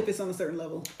 especially if it's on a certain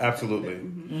level. Absolutely.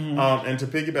 And to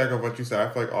piggyback on what you said,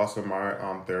 I feel like also my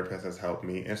therapist has helped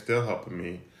me and still helping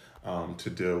me to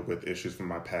deal with issues from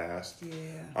my past.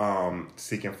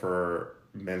 Seeking for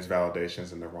men's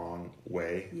validations in the wrong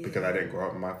way because I didn't grow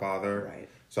up with my father. Right.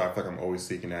 So I feel like I'm always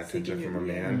seeking that attention from a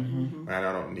man, and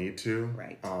I don't need to.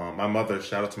 Right. My mother,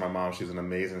 shout out to my mom. She's an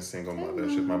amazing single mother.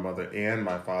 She's my mother and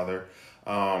my father.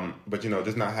 But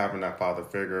just not having that father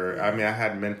figure. I mean, I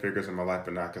had men figures in my life,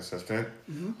 but not consistent.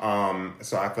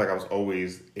 So I feel like I was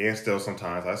always, and still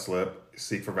sometimes I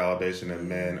seek for validation in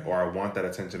men, or I want that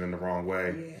attention in the wrong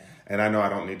way. And I know I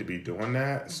don't need to be doing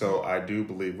that. So I do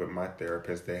believe with my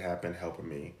therapist, they have been helping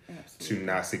me to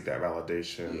not seek that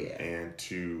validation and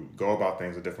to go about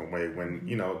things a different way when,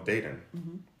 you know, dating.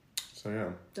 So,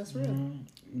 yeah. That's real.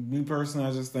 Me personally,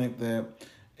 I just think that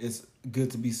it's good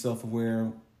to be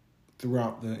self-aware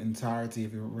throughout the entirety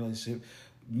of your relationship.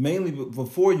 Mainly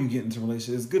before you get into a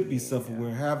relationship, it's good to be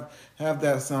self-aware. Have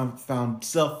that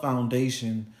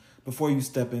self-foundation before you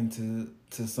step into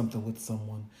something with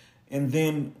someone. And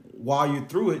then while you're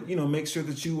through it, you know, make sure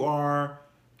that you are,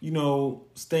 you know,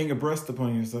 staying abreast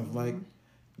upon yourself. Like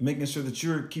making sure that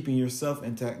you're keeping yourself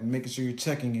intact and making sure you're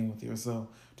checking in with yourself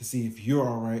to see if you're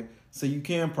all right so you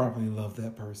can properly love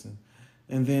that person.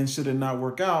 And then should it not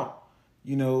work out,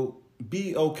 you know,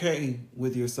 be okay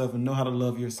with yourself and know how to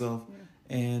love yourself.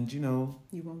 And, you know,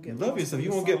 you won't get love yourself.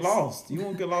 You won't get lost. You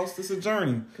won't get lost. It's a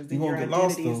journey. Because then your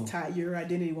identity is tied. Your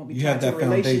identity won't be tied to a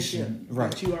relationship.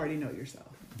 Right. But you already know yourself.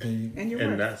 And you're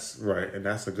and that's right. And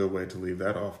that's a good way to leave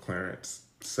that off, Clarence.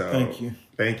 So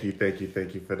thank you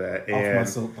for that. Off my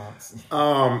soapbox.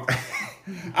 I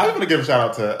just want to give a shout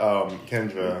out to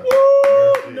Kendra.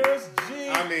 Woo, Nurse G.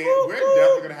 I mean, we're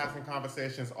definitely gonna have some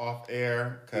conversations off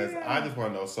air because I just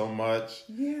want to know so much.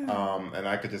 And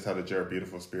I could just have a Jared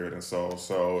beautiful spirit and soul.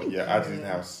 So I just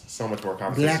have so much more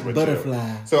conversation with butterfly.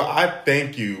 you. So I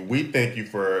thank you. We thank you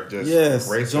for just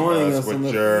gracing us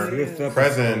with your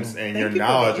presence and your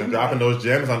knowledge and dropping those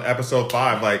gems on episode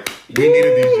 5. Like we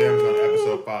needed these gems on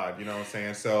episode 5. You know what I'm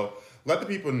saying? So let the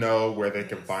people know where they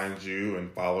can find you and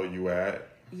follow you at.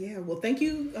 Yeah, well, thank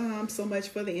you so much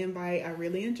for the invite. I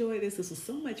really enjoyed this. This was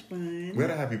so much fun. We're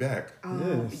to have you back.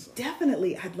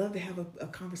 Definitely. I'd love to have a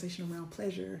conversation around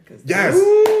pleasure. Yes.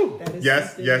 That is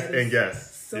yes.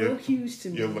 So huge to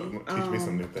me. You'll teach me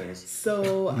some new things.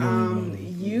 So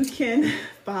you can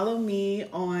follow me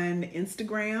on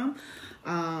Instagram.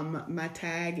 My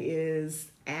tag is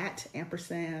at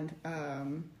 @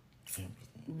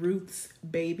 Ruth's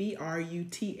Baby,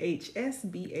 RUTHSBABY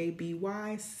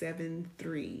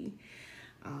 73.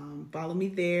 Follow me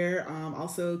there.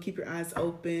 Also, keep your eyes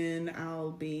open.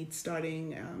 I'll be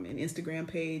starting an Instagram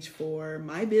page for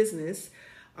my business,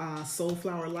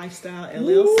 Soulflower Lifestyle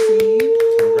LLC.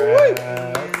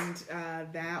 Congrats.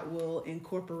 And that will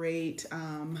incorporate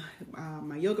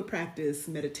my yoga practice,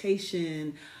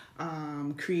 meditation,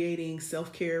 creating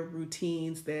self-care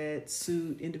routines that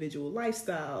suit individual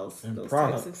lifestyles, and those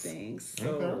products. Types of things.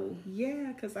 So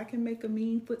because I can make a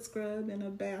mean foot scrub and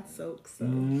a bath soak. So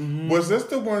was this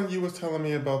the one you was telling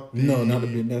me about? No, not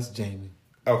the that's Jamie.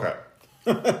 Okay.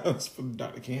 That's from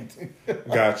Dr. Canton.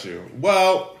 Got you.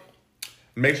 Well,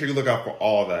 make sure you look out for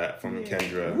all that from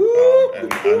Kendra.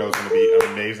 And I know it's going to be an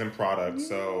amazing product,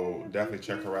 so definitely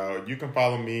check her out. You can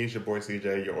follow me. It's your boy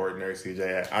CJ, your ordinary CJ,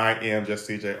 at I am just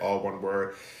CJ, all one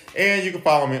word. And you can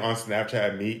follow me on Snapchat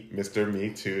at Mr. Me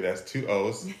Too. That's 2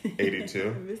 O's,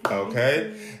 82.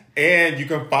 Okay? And you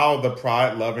can follow the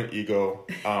Pride, Love, and Ego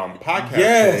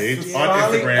podcast page on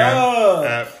Instagram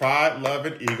at Pride, Love,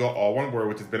 and Ego, all one word,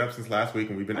 which has been up since last week.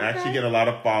 And we've been actually getting a lot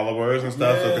of followers and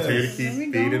stuff. So continue to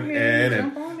keep feeding in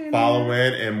and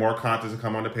following, and more content to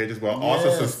come on the page as well.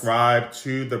 Also subscribe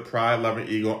to the Pride, Love, and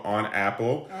Ego on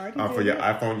Apple for your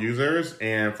iPhone users,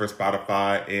 and for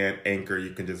Spotify and Anchor,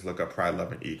 you can just look up Pride,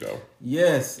 Love, and Ego.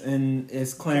 Yes, and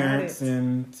it's Clarence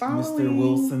and Mr.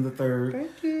 Wilson III.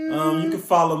 Thank you. You can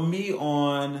follow me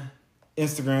on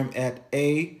Instagram at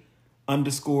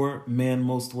 @_man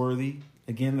most worthy.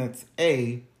 Again, that's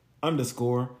 @_man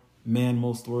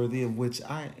most worthy, of which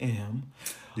I am.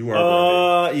 You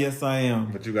are worthy. Yes, I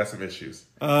am. But you got some issues.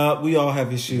 We all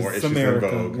have issues. More It's issues America.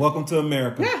 than Vogue. Welcome to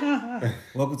America.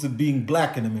 Welcome to being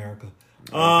black in America.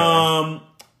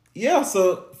 Okay.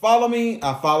 So follow me.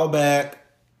 I follow back.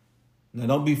 Now,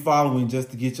 don't be following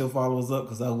just to get your followers up,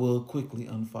 because I will quickly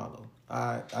unfollow.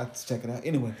 I check it out.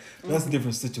 Anyway, that's a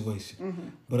different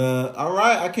situation. But all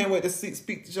right, I can't wait to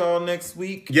speak to y'all next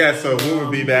week. Yeah, so we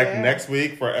will be back next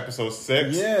week for episode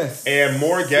 6. Yes. And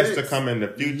more guests to come in the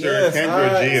future. Yes,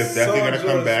 Kendra G is definitely going to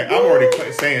come back. I'm already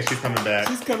saying she's coming back.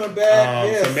 She's coming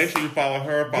back, So make sure you follow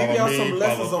her, follow me, some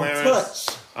lessons follow on Clarence.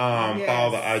 touch.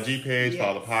 Follow the IG page,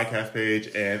 follow the podcast page.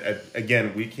 And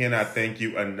again, we cannot thank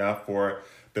you enough for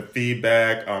the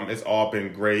feedback. It's all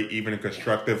been great, even in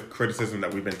constructive criticism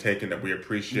that we've been taking, that we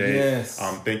appreciate. Yes.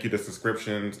 Thank you to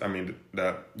subscriptions. I mean,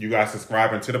 you guys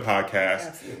subscribing to the podcast.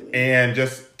 Absolutely. And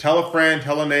just tell a friend,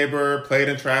 tell a neighbor, play it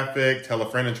in traffic, tell a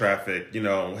friend in traffic. You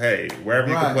know, hey, wherever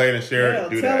you can play it and share it,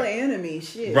 do tell that. Tell an enemy,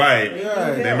 shit. Right.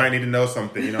 They might need to know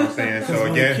something, you know what I'm saying?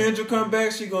 So again, when Kendra come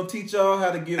back, she going to teach y'all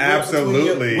how to get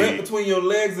wet between your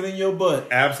legs and in your butt.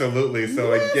 Absolutely.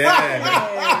 So again,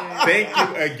 thank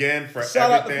you again for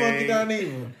Shout everything. Shout out to Funky Don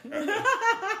Eva.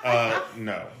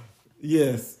 No.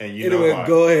 Yes. And you anyway, know why.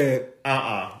 Go ahead.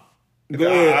 Go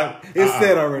ahead. It's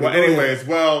said already. Well, anyways,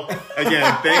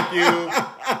 again, thank you.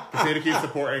 Continue to keep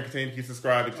supporting, continue to keep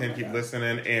subscribing, continue to keep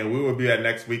listening, and we will be at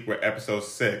next week with episode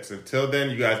 6. Until then,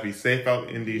 you guys be safe out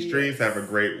in these streets. Have a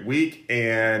great week,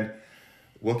 and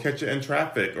we'll catch you in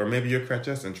traffic, or maybe you'll catch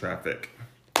us in traffic.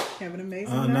 Have an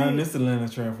amazing night. Not in this Atlanta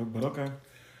traffic, but okay.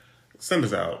 Send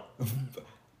us out.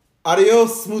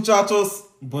 Adios, muchachos.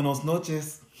 Buenos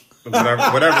noches. Whatever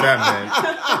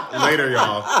that meant. Later,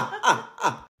 y'all.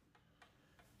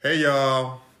 Hey,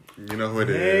 y'all. You know who it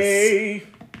is. Hey.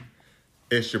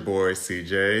 It's your boy,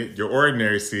 CJ. Your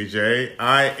ordinary CJ.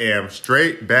 I am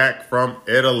straight back from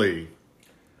Italy.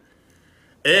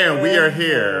 And we are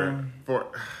here for...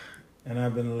 And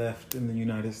I've been left in the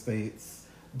United States.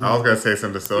 I was going to say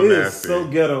something so it nasty. It's so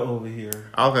ghetto over here.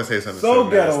 I was going to say something so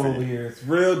nasty. ghetto over here. It's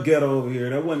real ghetto over here.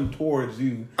 That wasn't towards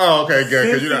you. Oh, okay,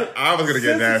 good. Because I was going to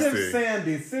get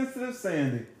nasty. Sensitive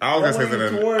Sandy. I was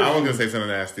going to say something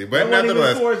nasty. But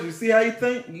nevertheless. Towards you. See how you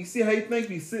think? You see how you think?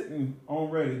 Be sitting on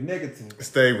ready. Negative.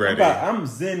 Stay ready. I'm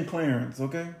Zen Clarence,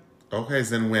 okay? Okay,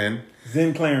 Zen win.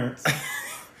 Zen Clarence.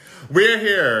 We're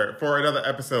here for another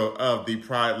episode of the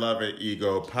Pride, Love, and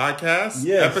Ego podcast.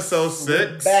 Yes. Episode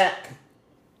 6. We're back.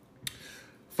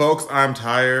 Folks, I'm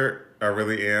tired. I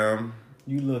really am.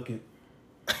 You look it.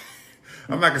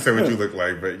 I'm not going to say what you look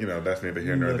like, but, that's neither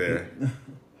here nor there.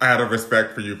 I had a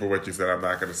respect for you for what you said. I'm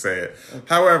not going to say it. Okay.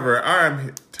 However,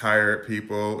 I'm tired,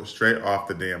 people. Straight off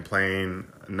the damn plane.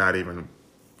 Not even...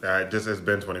 it's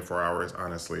been 24 hours,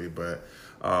 honestly. But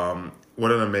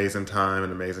what an amazing time,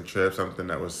 an amazing trip. Something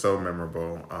that was so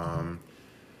memorable.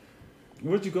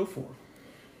 Where'd you go for?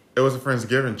 It was a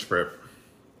Friendsgiving trip.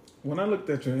 When I looked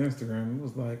at your Instagram, it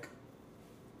was like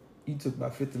you took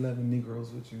about 11 Negroes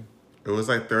with you. It was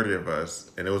like 30 of us,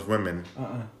 and it was women.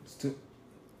 It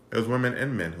was women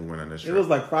and men who went on this trip. It was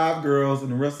like 5 girls,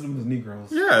 and the rest of them was Negroes.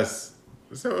 Yes.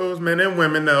 So it was men and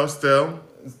women, though, still.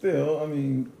 Still, I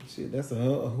mean, shit, that's a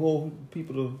whole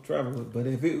people to travel with. But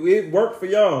if it worked for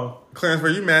y'all. Clarence, were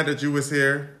you mad that you was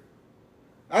here?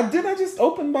 I just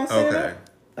opened by saying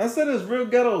that. I said it's real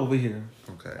ghetto over here.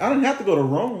 Okay. I didn't have to go to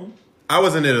Rome. I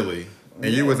was in Italy,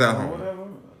 and you was at home. Whatever.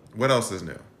 What else is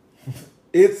new?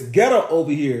 It's ghetto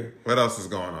over here. What else is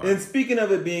going on? And speaking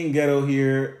of it being ghetto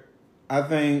here, I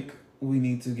think we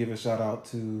need to give a shout out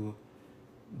to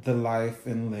the life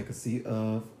and legacy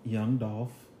of Young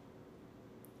Dolph.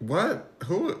 What?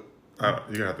 Who? You're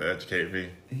going to have to educate me.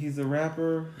 He's a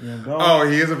rapper, Young Dolph. Oh,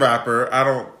 he is a rapper. I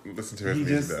don't listen to his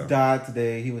music, He just died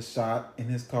today. He was shot in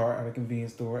his car at a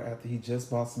convenience store after he just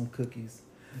bought some cookies.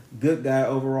 Good guy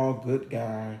overall, good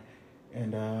guy.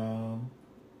 And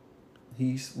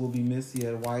he will be missed. He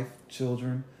had a wife,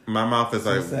 children. My mouth is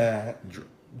so sad.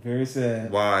 Very sad.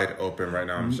 Wide open right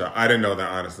now. I'm shocked. I didn't know that,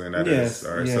 honestly, and that is.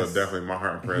 All right, so definitely my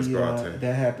heart and prayers go out to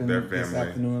that happened their family. This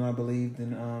afternoon, I believe.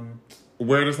 In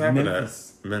where does happen at?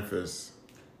 Memphis.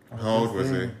 How old was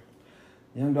he?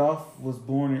 Young Dolph was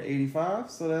born in 85,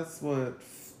 so that's what,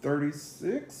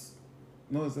 36?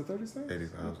 No, is that 36?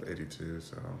 85, 82,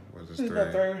 so what is this?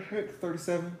 About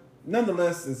 37.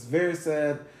 Nonetheless, it's very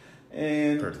sad,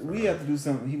 and 35. We have to do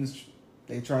something.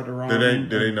 They tried to rob him.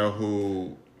 Did they know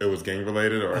who it was gang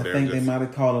related, or I think they might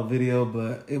have called a video,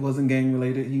 but it wasn't gang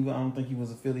related. I don't think he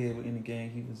was affiliated with any gang.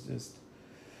 He was just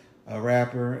a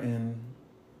rapper, and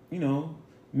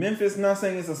Memphis. Not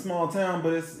saying it's a small town,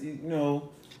 but it's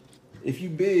if you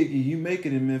big, you make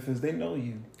it in Memphis, they know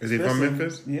you. Is he from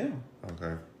Memphis? Yeah.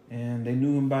 Okay. And they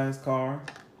knew him by his car,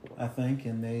 I think,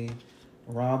 and they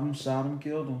robbed him, shot him,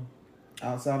 killed him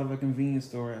outside of a convenience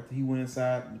store after he went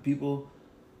inside. The people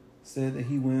said that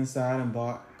he went inside and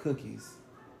bought cookies.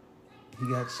 He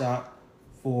got shot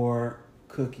for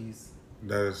cookies.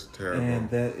 That is terrible. And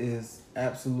that is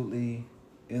absolutely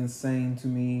insane to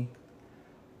me.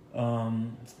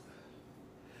 And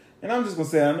I'm just going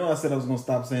to say, I know I said I was going to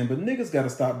stop saying, but niggas got to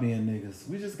stop being niggas.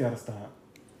 We just got to stop.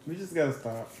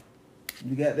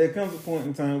 There comes a point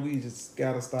in time we just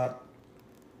got to stop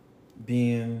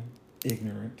being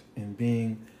ignorant and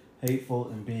being hateful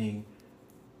and being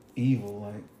evil,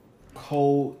 like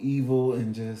cold evil,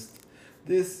 and just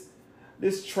this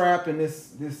trap and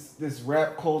this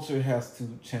rap culture has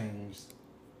to change,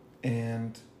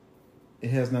 and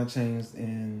it has not changed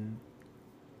in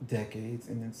decades,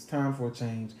 and it's time for a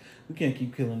change. We can't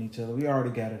keep killing each other. We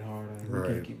already got it hard. We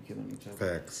can't keep killing each other.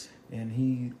 Facts.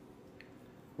 And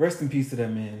rest in peace to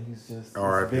that man. He's just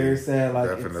very sad. Like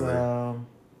definitely. It's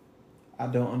I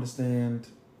don't understand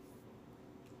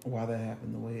why that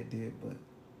happened the way it did, but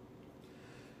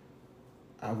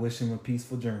I wish him a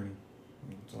peaceful journey.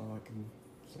 That's all I can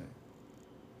say.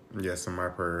 Yes, and my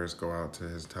prayers go out to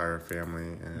his entire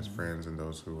family and his friends and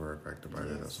those who were affected by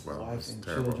it as well. Wife and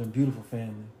terrible. children, beautiful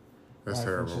family. That's wife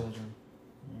terrible. And children.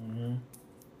 Mm-hmm.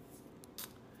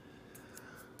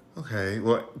 Okay,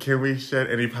 well, can we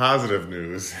shed any positive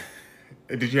news?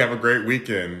 Did you have a great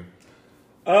weekend?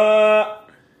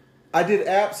 I did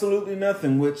absolutely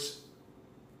nothing, which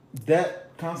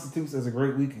that constitutes as a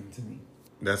great weekend to me.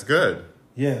 That's good.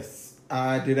 Yes,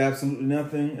 I did absolutely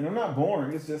nothing, and I'm not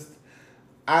boring. It's just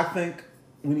I think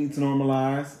we need to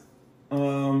normalize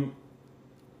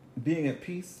being at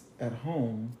peace at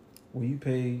home where you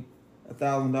pay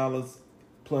 $1,000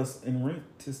 plus in rent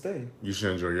to stay. You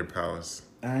should enjoy your palace.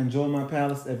 I enjoy my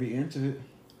palace, every inch of it.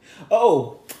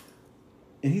 Oh,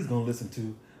 and he's going to listen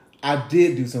to, I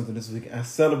did do something this week. I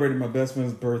celebrated my best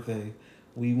friend's birthday.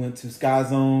 We went to Sky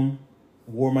Zone,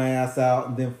 wore my ass out,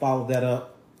 and then followed that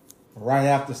up right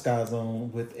after Sky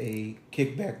Zone with a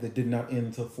kickback that did not end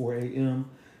until 4 a.m.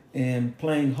 and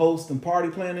playing host and party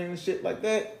planning and shit like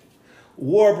that.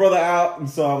 Wore a brother out, and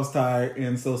so I was tired,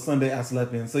 and so Sunday I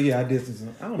slept in. So yeah, I did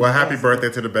something. Well, happy birthday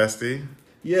to the bestie.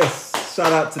 Yes,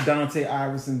 shout out to Dante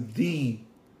Iverson, the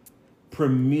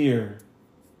premier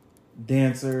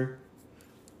dancer,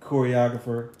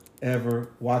 choreographer ever.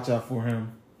 Watch out for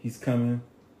him. He's coming.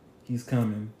 He's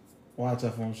coming. Watch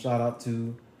out for him. Shout out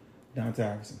to Dante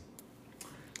Iverson.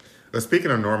 But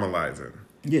speaking of normalizing.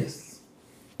 Yes.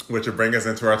 Which will bring us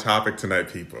into our topic tonight,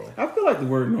 people. I feel like the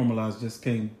word normalize just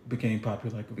became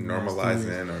popular. Like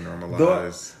normalizing or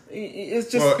normalize.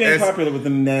 It's just became popular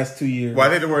within the last 2 years. Well, I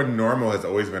think the word normal has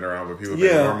always been around, but people have been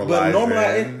normalizing. But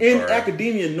normalize, in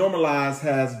academia, normalize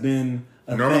has been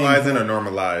a normalizing thing, or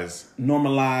normalize?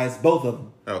 Normalize, both of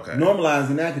them. Okay. Normalize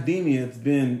in academia, it's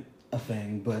been a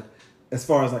thing, but as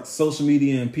far as like social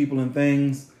media and people and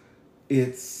things,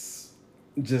 it's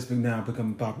just been now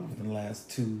becoming popular within the last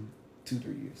 2-3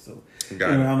 years. So I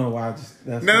don't know why.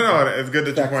 No. It's good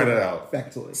that you pointed it out.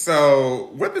 Factoid.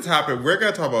 So with the topic, we're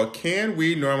going to talk about, can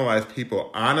we normalize people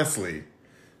honestly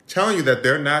telling you that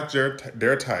they're not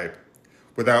their type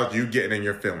without you getting in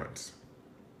your feelings?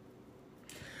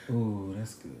 Ooh,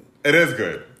 that's good. It is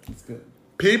good. It's good.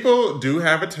 People do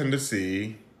have a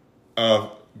tendency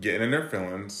of getting in their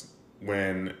feelings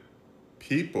when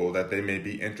people that they may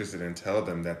be interested in tell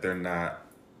them that they're not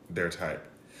their type.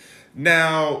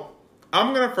 Now,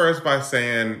 I'm going to first by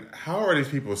saying, how are these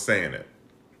people saying it?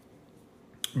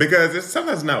 Because it's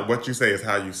sometimes not what you say, it's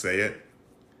how you say it.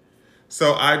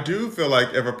 So I do feel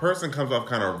like if a person comes off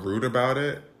kind of rude about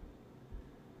it,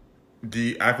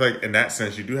 I feel like in that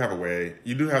sense, you do have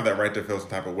that right to feel some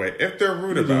type of way if they're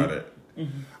rude about it.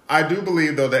 Mm-hmm. I do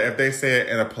believe, though, that if they say it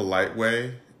in a polite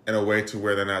way, in a way to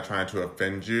where they're not trying to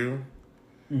offend you,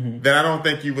 then I don't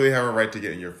think you really have a right to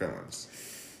get in your feelings.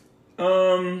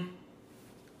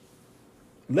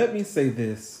 Let me say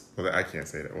this. Well, I can't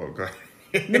say that. Well, go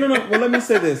ahead. No. Well, let me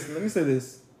say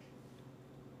this.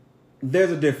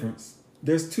 There's a difference.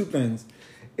 There's two things.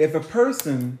 If a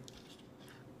person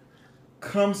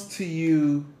comes to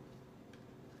you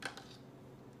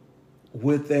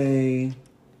with a...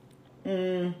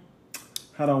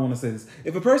 how do I want to say this?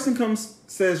 If a person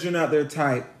says you're not their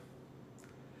type,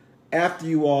 after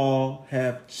you all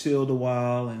have chilled a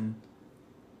while and,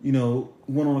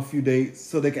 went on a few dates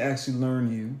so they can actually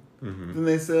learn you, then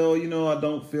they say, I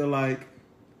don't feel like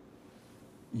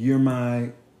you're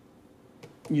my,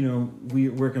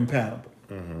 we're compatible.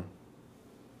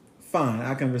 Fine,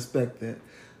 I can respect that.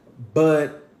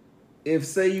 But if,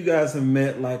 say, you guys have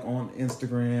met like on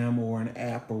Instagram or an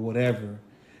app or whatever,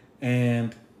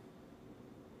 and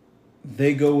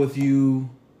they go with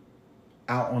you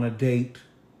out on a date,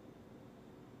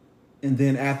 and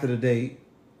then after the date,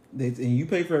 and you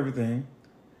pay for everything,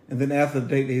 and then after the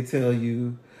date they tell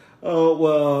you, oh,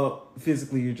 well,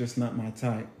 physically you're just not my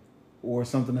type, or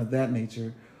something of that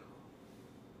nature,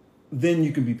 then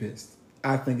you can be pissed.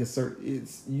 I think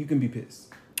you can be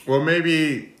pissed. Well,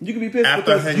 maybe you can be pissed after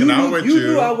because hanging out with you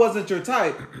knew I wasn't your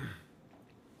type.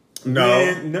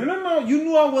 No. No. You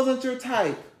knew I wasn't your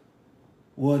type.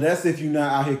 Well, that's if you're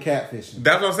not out here catfishing.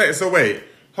 That's what I'm saying. So wait,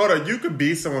 hold on. You could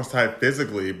be someone's type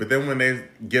physically, but then when they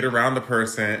get around the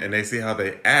person and they see how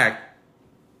they act,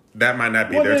 that might not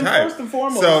be their type. First and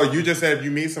foremost, so you just said if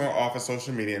you meet someone off of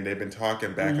social media and they've been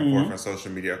talking back and forth on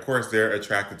social media, of course they're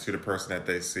attracted to the person that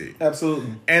they see.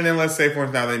 Absolutely. And then let's say, for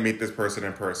instance, now they meet this person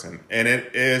in person, and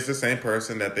it is the same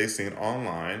person that they've seen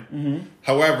online.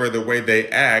 However, the way they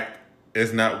act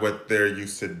is not what they're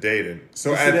used to dating.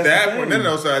 So at that point,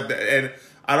 and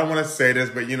I don't want to say this,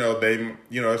 but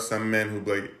some men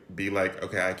who be like,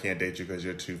 okay, I can't date you because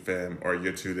you're too femme, or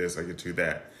you're too this, or you're too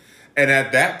that, and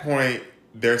at that point,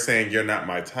 they're saying you're not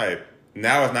my type.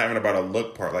 now it's not even about a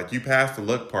look part. Like, you passed the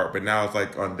look part, but now it's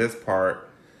like on this part,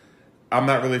 I'm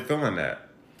not really feeling that.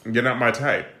 You're not my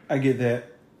type. I get that.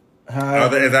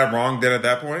 Is that wrong then at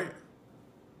that point?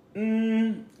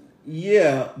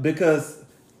 Yeah, because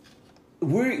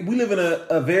we live in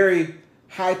a very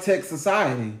high-tech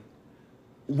society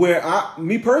where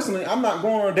me personally, I'm not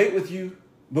going on a date with you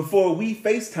before we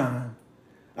FaceTime.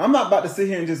 I'm not about to sit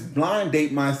here and just blind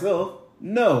date myself.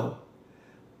 No.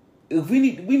 If we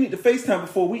need to FaceTime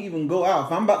before we even go out.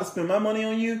 If I'm about to spend my money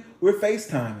on you, we're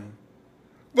FaceTiming.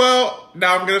 Well,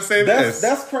 now I'm going to say this.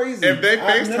 That's crazy. If they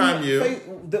FaceTime you...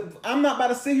 I'm not about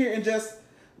to sit here and just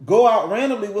go out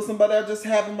randomly with somebody I just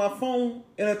have in my phone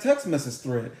in a text message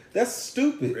thread. That's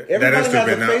stupid. Everybody has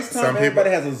a FaceTime. Everybody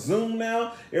has a Zoom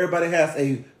now. Everybody has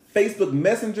a Facebook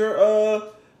Messenger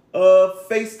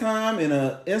FaceTime and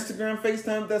a Instagram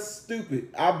FaceTime. That's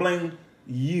stupid. I blame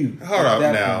you. Hold up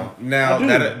now. Now,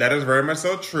 that is very much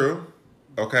so true.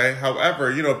 Okay?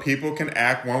 However, people can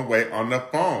act one way on the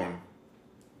phone.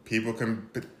 People can...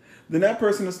 Then that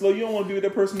person is slow. You don't want to be with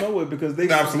that person no way because they...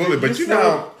 Absolutely, but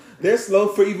slow. They're slow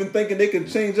for even thinking they can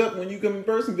change up when you come in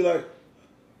person and be like,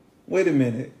 wait a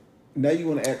minute. Now you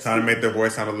want to act... Trying to make their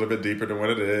voice sound a little bit deeper than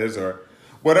what it is or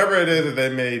whatever it is that they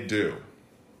may do.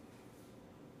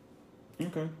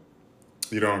 Okay.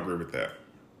 You don't agree with that?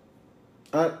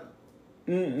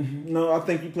 No, I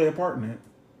think you play a part in it.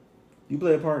 You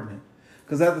play a part in it.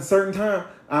 Because at a certain time,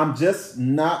 I'm just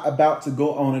not about to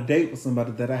go on a date with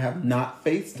somebody that I have not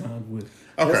FaceTimed with.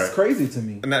 Okay. That's crazy to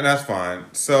me. And that's fine.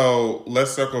 So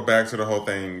let's circle back to the whole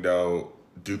thing, though.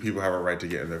 Do people have a right to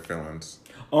get in their feelings?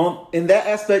 In that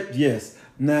aspect, yes.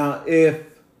 Now, if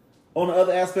on the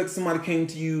other aspect, somebody came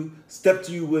to you, stepped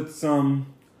to you with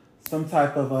some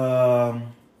type of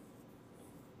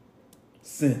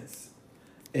sense,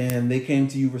 and they came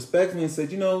to you respectfully and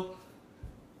said,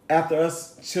 after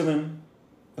us chilling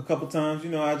a couple times,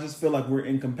 I just feel like we're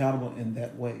incompatible in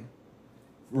that way,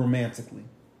 romantically.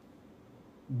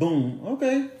 Boom.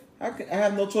 Okay. I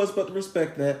have no choice but to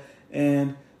respect that.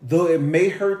 And though it may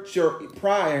hurt your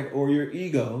pride or your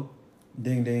ego,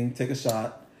 ding, ding, take a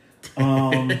shot.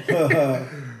 It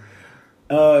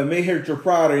may hurt your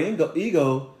pride or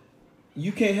ego.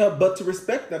 You can't help but to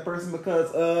respect that person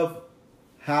because of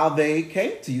how they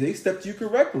came to you. They stepped to you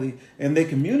correctly and they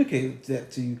communicated that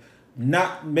to you.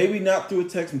 Maybe not through a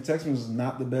text. Text is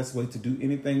not the best way to do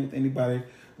anything with anybody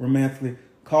romantically.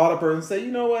 Call a person and say,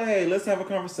 you know what, hey, let's have a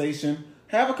conversation.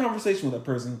 Have a conversation with that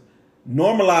person.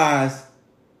 Normalize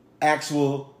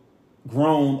actual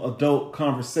grown adult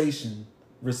conversation.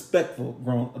 Respectful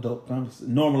grown adult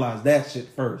conversation. Normalize that shit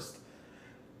first.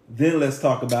 Then let's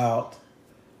talk about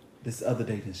this other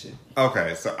dating shit.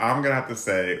 Okay, so I'm going to have to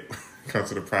say, comes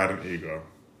to the pride and ego.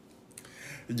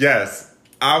 Yes,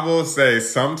 I will say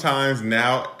sometimes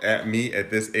now at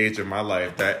this age of my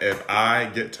life that if I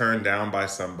get turned down by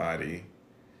somebody,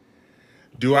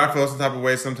 do I feel some type of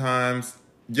way sometimes?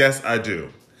 Yes, I do.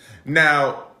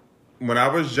 Now, when I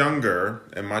was younger,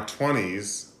 in my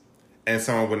 20s, and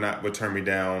someone would turn me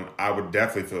down, I would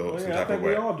definitely feel some type of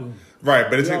way. We all do. Right,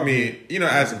 but it took me,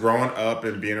 as growing up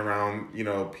and being around,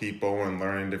 people and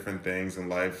learning different things in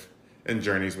life and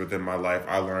journeys within my life,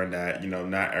 I learned that,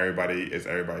 not everybody is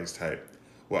everybody's type.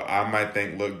 What I might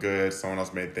think look good, someone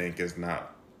else may think is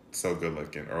not so good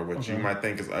looking. Or what you might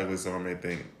think is ugly, someone may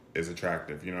think is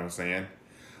attractive. You know what I'm saying?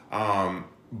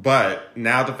 But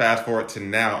now to fast forward to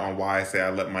now on why I say I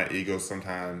let my ego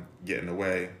sometimes get in the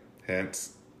way,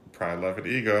 hence pride, love, and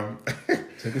ego.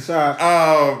 Take a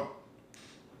shot.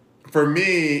 For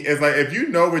me, it's like if you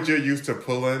know what you're used to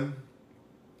pulling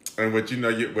and what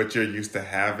what you're used to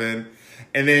having,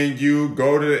 and then you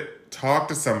go to talk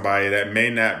to somebody that may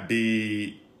not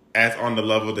be as on the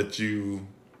level that you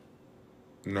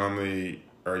normally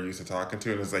are used to talking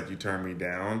to, and it's like you turn me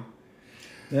down.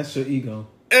 That's your ego.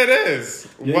 It is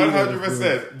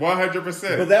 100%,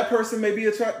 100%. But that person may be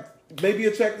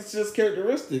attracted to this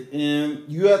characteristic, and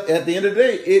you at the end of the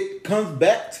day, it comes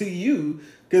back to you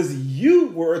because you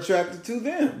were attracted to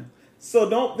them. So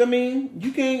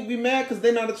you can't be mad because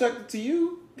they're not attracted to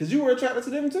you because you were attracted to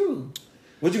them too.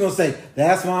 What you gonna say?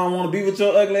 That's why I don't want to be with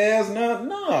your ugly ass. No.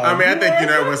 I mean, I think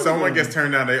when someone gets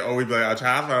turned down, they always be like,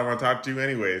 "Child, I don't want to talk to you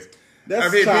anyways."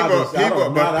 That's childish. I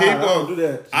don't do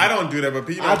that. I don't do that, but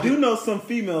people. I do know some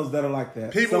females that are like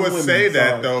that. People would say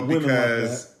that though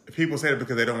because people say it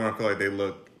because they don't want to feel like they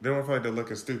look. They don't feel like they're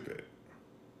looking stupid.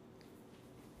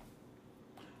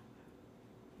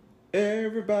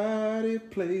 Everybody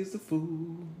plays the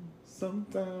fool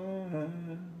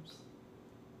sometimes.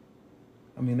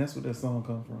 I mean, that's what that song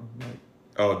comes from. Like,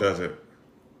 oh, does it?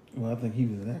 Well, I think he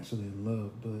was actually in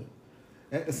love, but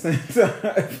at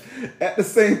the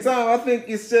same time, I think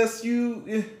it's just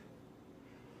you.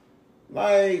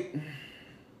 Like,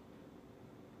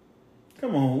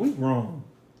 come on, we grown.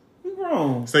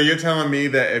 So you're telling me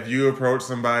that if you approach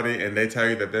somebody and they tell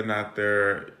you that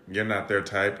you're not their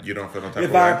type, you don't feel no type of way?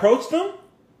 If I approach them?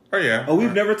 Oh yeah. Oh,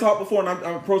 we've never talked before, and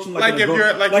I'm approaching like if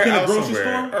you're like in a grocery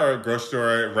store or a grocery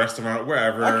store, restaurant,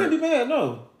 wherever. I can't be mad.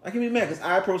 No, I can't be mad because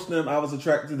I approached them. I was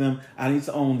attracted to them. I need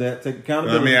to own that. Take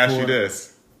accountability. Let me ask you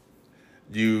this: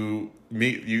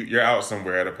 you're out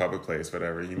somewhere at a public place,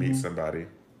 whatever. You meet somebody,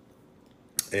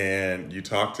 and you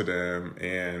talk to them,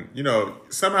 and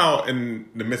somehow in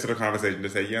the midst of the conversation, they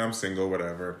say, "Yeah, I'm single,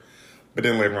 whatever." But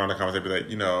then later on in the conversation,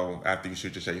 be like, after you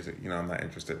shoot your shot, you say, I'm not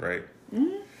interested, right?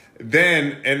 Mm-hmm.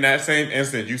 Then, in that same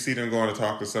instant, you see them going to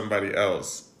talk to somebody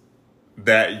else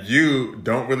that you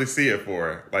don't really see it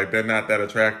for. Like, they're not that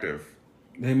attractive.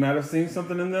 They might have seen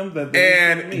something in them that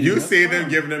and you see them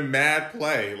giving them mad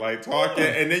play, like talking,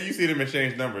 and then you see them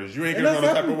exchange numbers. You ain't gonna feel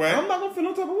no type of way? I'm not gonna feel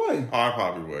no type of way. Oh, I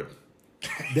probably would.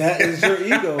 That is your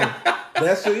ego.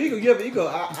 That's your ego. You have an ego.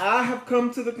 I have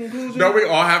come to the conclusion. Don't we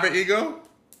all have an ego?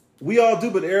 We all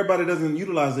do, but everybody doesn't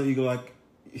utilize their ego like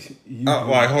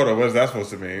hold on. What is that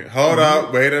supposed to mean? Hold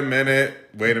up. Wait a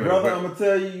minute. Brother, I'm going to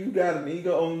tell you, you got an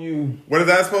ego on you. What is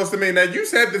that supposed to mean? Now, you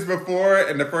said this before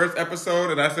in the first episode,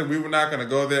 and I said we were not going to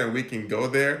go there, and we can go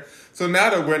there. So now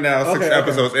that we're six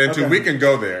episodes into, we can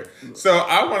go there. So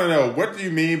I want to know, what do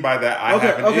you mean by that I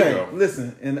have an ego?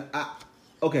 Listen, and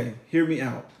hear me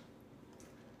out.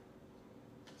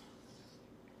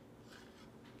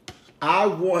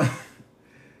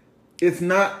 It's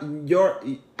not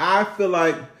I feel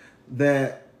like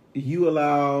that you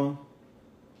allow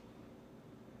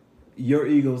your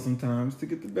ego sometimes to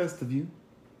get the best of you.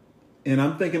 And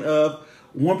I'm thinking of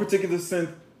one particular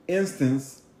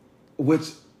instance,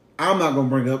 which I'm not going to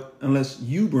bring up unless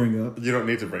you bring up. You don't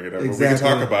need to bring it up. Exactly. But we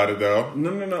can talk about it, though.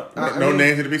 No. No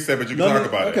names need to be said, but you can talk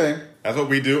about it. That's what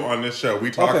we do on this show. We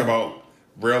talk about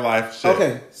real life shit.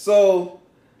 Okay, so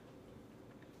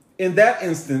in that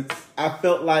instance, I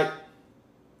felt like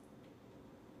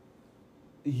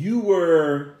you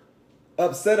were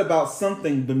upset about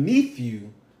something beneath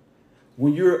you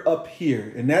when you're up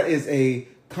here. And that is a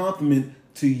compliment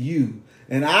to you.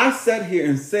 And I sat here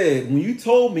and said, when you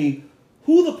told me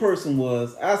who the person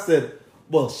was, I said,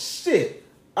 well, shit,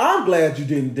 I'm glad you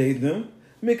didn't date them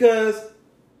because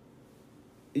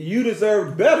you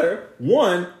deserved better.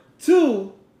 1,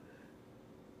 2,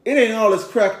 it ain't all it's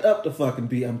cracked up to fucking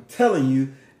be. I'm telling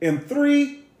you. And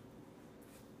 3,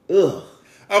 ugh.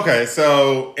 Okay,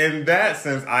 so in that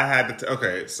sense, I had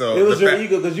to. So it was your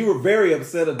ego because you were very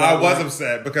upset about. I was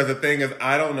upset because the thing is,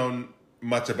 I don't know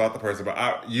much about the person,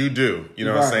 but you do. You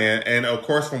know what I'm saying? And of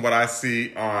course, from what I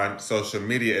see on social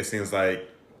media, it seems like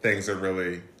things are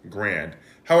really grand.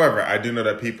 However, I do know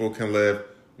that people can live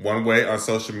one way on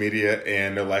social media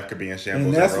and their life could be in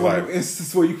shambles. And that's one of the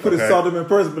instances where you could have saw them in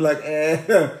person, be like,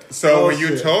 So when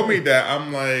you told me that,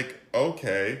 I'm like,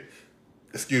 okay,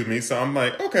 excuse me. So I'm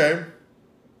like, okay.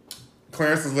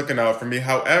 Clarence is looking out for me.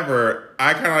 However,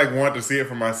 I kind of like wanted to see it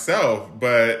for myself,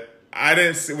 but I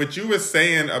didn't see what you were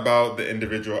saying about the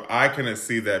individual. I couldn't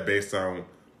see that based on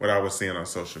what I was seeing on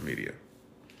social media,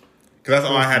 because that's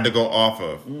all I had to go off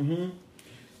of. Mm-hmm.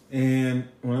 And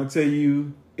when I tell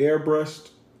you airbrushed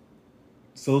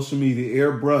social media,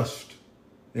 airbrushed,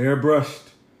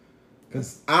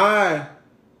 because I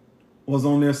was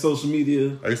on their social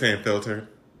media. Are you saying filter?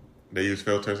 They use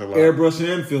filters a lot. Airbrush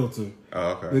and filter.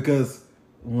 Oh, okay. Because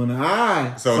when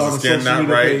I so saw is the skin not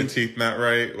right, the teeth not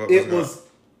right?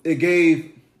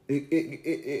 It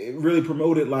really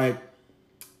promoted like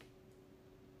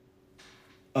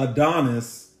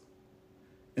Adonis,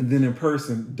 and then in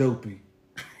person, dopey.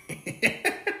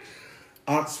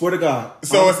 I swear to God.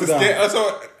 So it's the skin.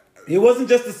 So it wasn't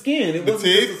just the skin. It wasn't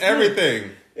teeth, just the skin.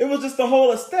 everything. It was just the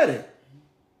whole aesthetic.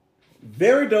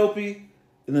 Very dopey.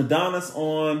 And Adonis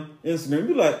on Instagram.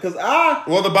 Be like,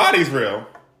 well, the body's real.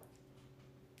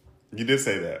 You did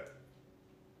say that.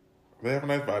 They have a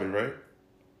nice body, right?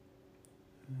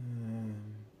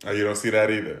 Oh, you don't see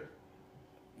that either.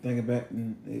 Thinking back,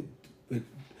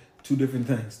 two different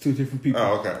things, two different people.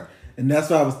 Oh, okay. And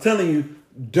that's why I was telling you,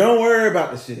 don't worry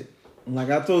about the shit. Like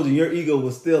I told you, your ego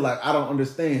was still like, I don't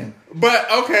understand. But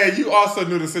okay, you also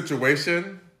knew the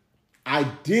situation. I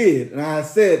did, and I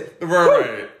said,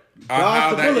 right.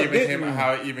 How it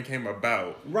even came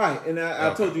about. Right, and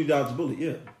I told you dodged the bullet,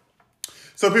 yeah.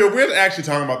 So people, we're actually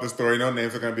talking about this story. No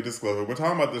names are going to be disclosed. We're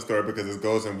talking about this story because it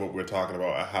goes in what we're talking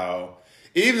about, how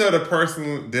even though the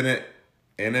person didn't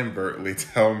inadvertently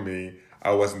tell me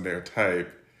I wasn't their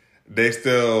type, they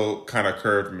still kind of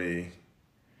curved me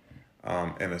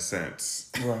in a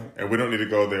sense. Right. And we don't need to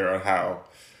go there on how.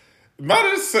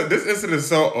 This incident is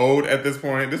so old at this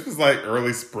point. This was like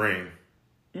early spring.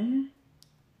 Mm-hmm.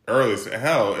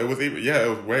 Hell, it was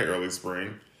way early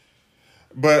spring.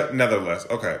 But nevertheless,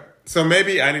 okay. So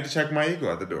maybe I need to check my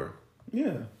ego at the door.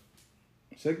 Yeah.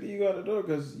 Check the ego at the door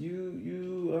because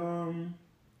you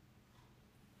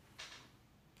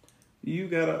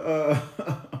gotta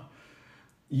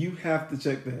you have to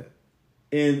check that.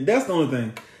 And that's the only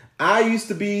thing. I used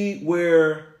to be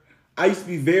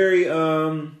very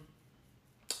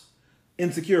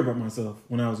insecure about myself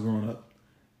when I was growing up.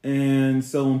 And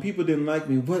so when people didn't like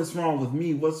me, what's wrong with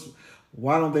me?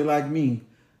 Why don't they like me?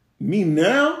 Me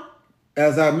now,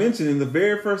 as I mentioned in the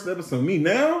very first episode, me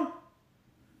now,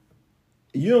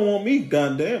 you don't want me,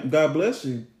 goddamn, God bless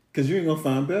you, because you ain't gonna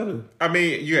find better. I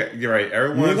mean, you're right.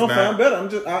 You ain't gonna find better.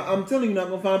 I'm telling you, you're not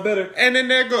gonna find better. And then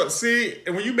there goes. See,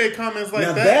 and when you make comments like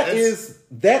now, that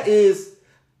is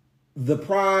the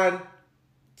pride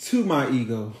to my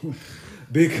ego,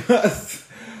 because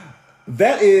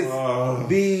that is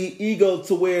the ego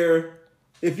to where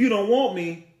if you don't want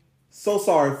me, so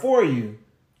sorry for you.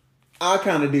 I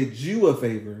kind of did you a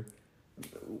favor.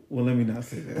 Well, let me not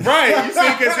say that. Right. You see,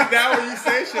 because now when you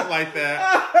say shit like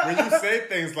that, when you say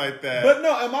things like that. But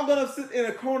no, am I going to sit in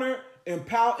a corner and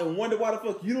pout and wonder why the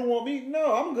fuck you don't want me?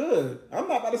 No, I'm good. I'm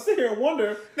not about to sit here and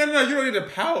wonder. No, you don't need to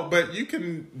pout, but you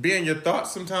can be in your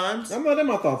thoughts sometimes. I'm not in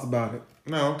my thoughts about it.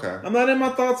 No, okay. I'm not in my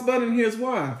thoughts about it, and here's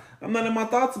why. I'm not in my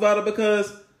thoughts about it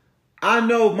because I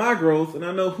know my growth, and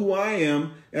I know who I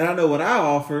am, and I know what I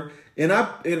offer, and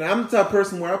I'm the type of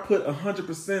person where I put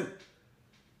 100%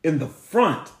 in the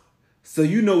front. So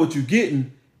you know what you're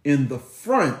getting in the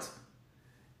front.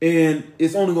 And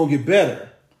it's only going to get better.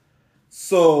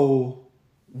 So,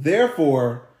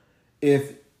 therefore,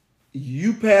 if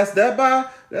you pass that by,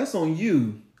 that's on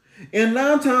you. And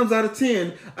 9 times out of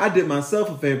 10, I did myself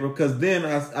a favor because then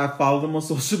I followed them on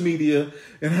social media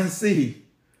and I see,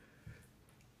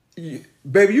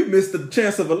 baby, you missed the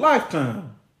chance of a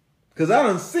lifetime. Because I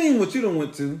done seen what you done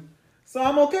went to. So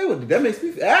I'm okay with it. That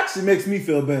actually makes me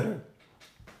feel better.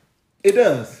 It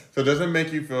does. So does it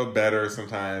make you feel better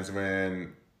sometimes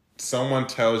when someone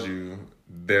tells you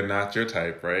they're not your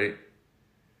type, right?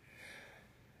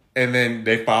 And then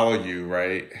they follow you,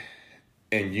 right?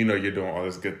 And you know you're doing all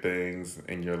these good things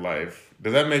in your life.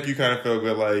 Does that make you kind of feel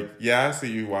good? Like, yeah, I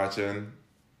see you watching.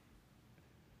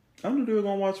 I'm not going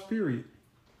to watch, period.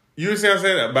 You see what I'm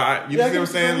saying? But you see what I'm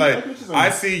saying? Like, I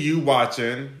see you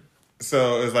watching.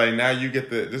 So it's like, now you get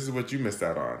this is what you missed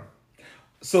out on.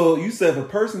 So you said if a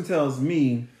person tells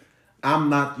me I'm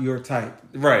not your type.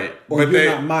 Right. Or you're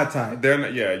not my type. They're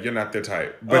not, you're not their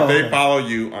type. But they follow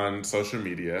you on social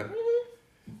media.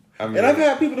 Mm-hmm. I mean, and I've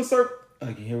had people to circle.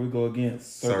 Okay, here we go again.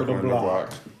 Circle the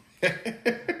block.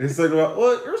 They circle the block.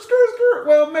 Well, skirt.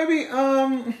 Well, maybe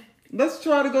let's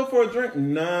try to go for a drink.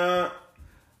 Nah,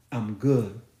 I'm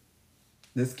good.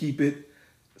 Let's keep it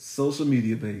social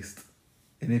media based.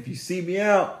 And if you see me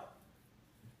out,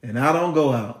 and I don't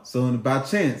go out. So by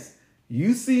chance,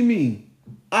 you see me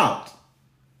out.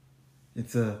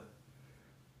 It's a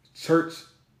church,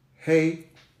 hey,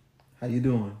 how you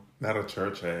doing? Not a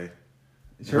church, hey.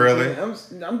 Church, really?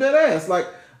 Hey, I'm dead ass. Like,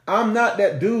 I'm not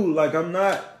that dude. Like, I'm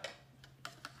not,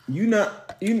 you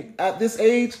at this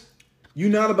age,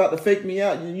 you're not about to fake me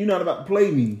out. You're not about to play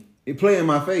in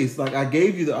my face. Like, I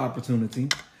gave you the opportunity.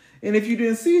 And if you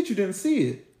didn't see it, you didn't see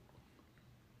it.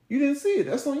 You didn't see it.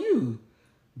 That's on you.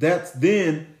 That's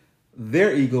then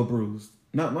their ego bruised,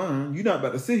 not mine. You're not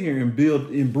about to sit here and build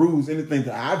and bruise anything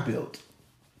that I built.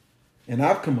 And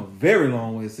I've come a very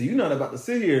long way. So you're not about to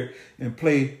sit here and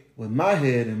play with my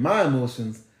head and my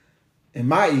emotions and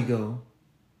my ego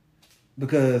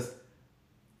because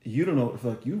you don't know what the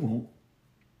fuck you want.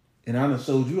 And I done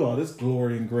showed you all this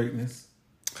glory and greatness.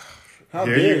 How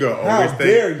dare you go. How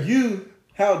dare you?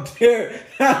 How dare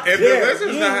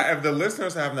if the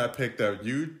listeners have not picked up,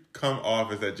 you come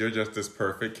off as that you're just this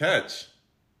perfect catch.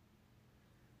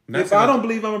 If I don't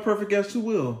believe I'm a perfect catch, who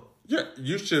will? Yeah,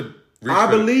 you should.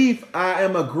 I believe I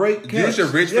am a great catch. You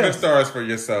should reach for the stars for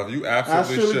yourself. You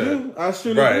absolutely should. I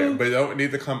surely do. Right, but you don't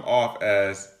need to come off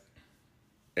as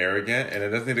arrogant, and it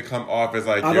doesn't need to come off as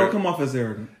like I don't come off as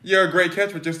arrogant. You're a great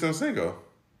catch, but you're still single.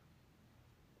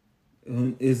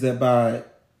 Is that by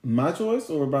my choice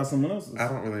or by someone else's? I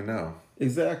don't really know.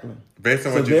 Exactly. Based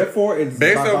on what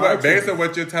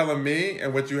you're telling me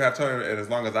and what you have told me, and as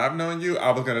long as I've known you,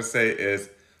 I was gonna say is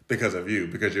because of you,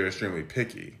 because you're extremely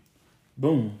picky.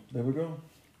 Boom. There we go.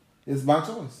 It's my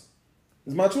choice.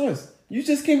 It's my choice. You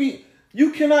just can't be.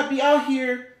 You cannot be out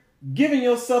here giving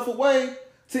yourself away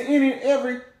to any and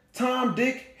every Tom,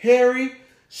 Dick, Harry,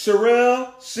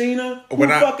 Sherelle, Sheena,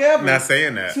 whoever. Not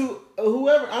saying that. To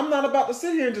whoever. I'm not about to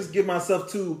sit here and just give myself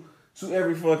to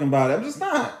every fucking body. I'm just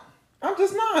not. What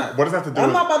does that have to do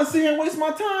I'm not about to sit here and waste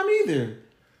my time either.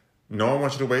 No one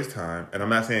wants you to waste time. And I'm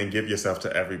not saying give yourself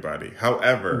to everybody.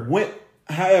 However,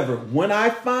 when I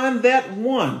find that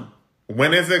one.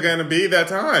 When is it going to be that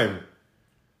time?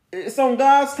 It's on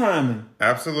God's timing.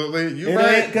 Absolutely. You're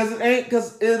right.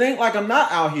 Because it ain't like I'm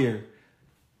not out here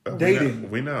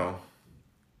dating. We know.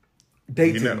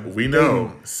 Dating. We know.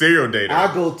 Dating. Serial dating.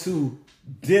 I go to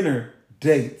dinner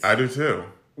dates. I do too.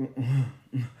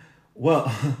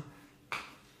 Well,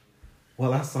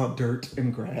 I saw dirt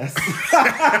and grass.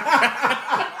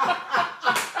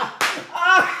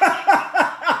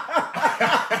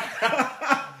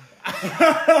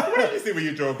 What did you see when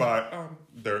you drove by?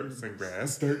 Dirt and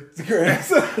grass. Dirt and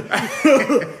grass.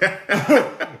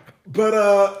 But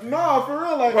no, for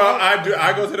real. Like, I do.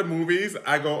 I go to the movies.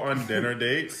 I go on dinner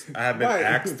dates. I have been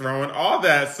axe throwing, all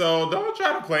that. So don't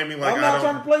try to play me like I'm not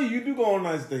trying to play you. You do go on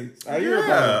nice dates. I hear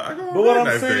about it. I go on but what I'm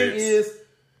nice saying dates. is,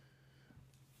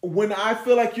 when I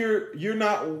feel like you're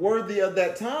not worthy of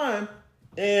that time,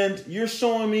 and you're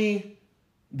showing me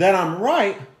that I'm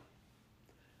right,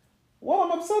 what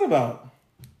I'm upset about.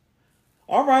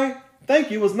 All right,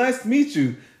 thank you. It was nice to meet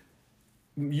you.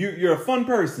 You're a fun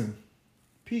person.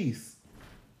 Peace.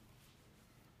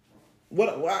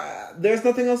 There's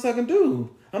nothing else I can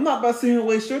do. I'm not about to sit here and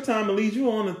waste your time and lead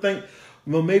you on and think,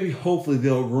 well, maybe hopefully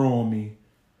they'll grow on me.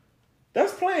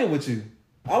 That's playing with you.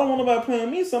 I don't want nobody playing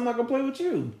with me, so I'm not going to play with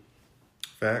you.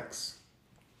 Facts.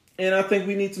 And I think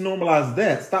we need to normalize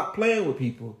that. Stop playing with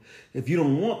people. If you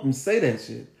don't want them, say that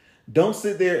shit. Don't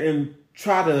sit there and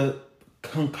try to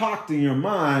concoct in your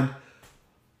mind,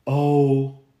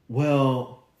 oh,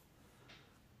 well,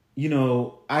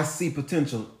 I see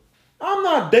potential. I'm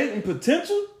not dating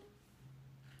potential.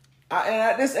 And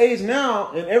at this age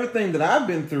now, and everything that I've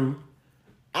been through,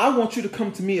 I want you to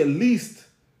come to me at least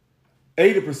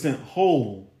 80%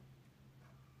 whole.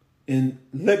 And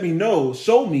let me know,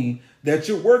 show me that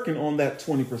you're working on that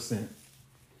 20%.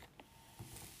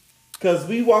 Because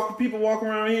people walk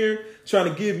around here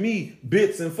trying to give me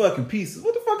bits and fucking pieces.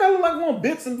 What the fuck I look like want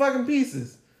bits and fucking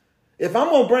pieces? If I'm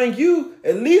going to bring you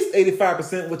at least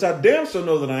 85%, which I damn sure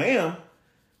know that I am,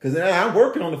 because I'm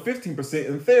working on the 15%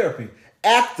 in therapy,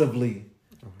 actively.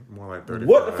 More like 35.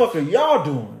 What the fuck are y'all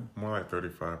doing? More like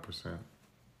 35%.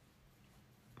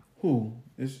 Who?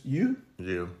 It's you?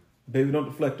 You. Baby, don't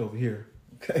deflect over here.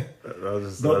 Okay? Don't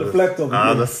deflect deflect over here.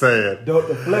 I'm just saying. Don't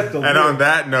deflect over here. And on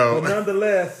that note. But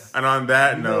nonetheless. And on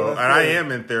that note. And I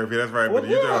am in therapy. That's right. Well, but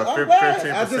you're doing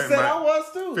 15%. I just said I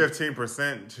was too.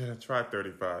 15%. Try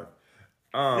 35.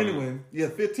 Anyway,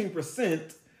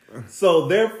 15%. So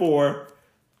therefore,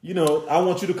 I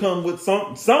want you to come with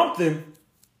something.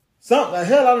 The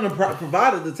hell, I don't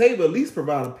provided the table. At least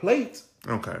provide a plate.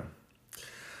 Okay.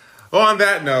 Well, on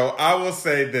that note, I will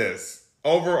say this.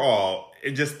 Overall,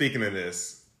 just speaking of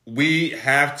this, we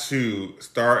have to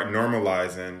start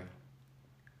normalizing.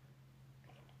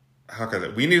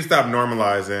 We need to stop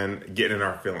normalizing getting in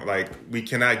our feelings. Like, we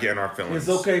cannot get in our feelings.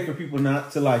 It's okay for people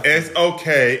not to like you. It's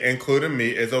okay, including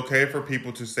me. It's okay for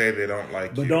people to say they don't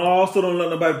like you. But don't let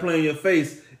nobody play in your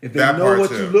face. If they know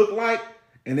what you look like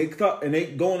and they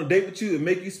go on a date with you and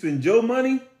make you spend your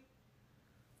money.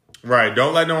 Right.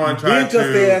 Don't let no one try to cuss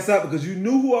their ass out because you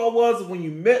knew who I was when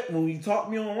you talked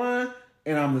me online,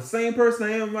 and I'm the same person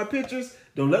I am in my pictures.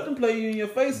 Don't let them play you in your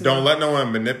face. Don't let no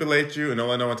one manipulate you, and don't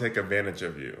let no one take advantage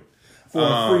of you. For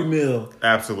a free meal.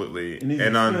 Absolutely.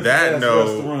 And on that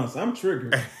note, restaurants. I'm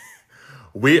triggered.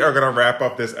 We are going to wrap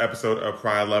up this episode of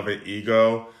Pride, Love, and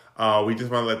Ego. We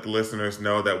just want to let the listeners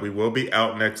know that we will be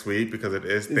out next week because it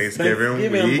is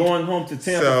Thanksgiving week. I'm going home to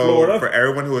Tampa, Florida. For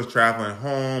everyone who is traveling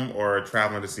home or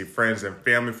traveling to see friends and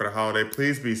family for the holiday,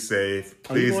 please be safe.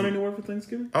 Please, are you going anywhere for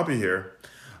Thanksgiving? I'll be here.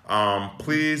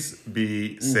 Please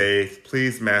be safe.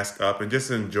 Please mask up and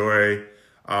just enjoy,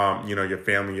 your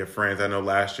family, your friends. I know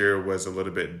last year was a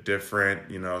little bit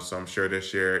different, so I'm sure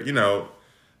this year, you'll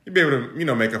be able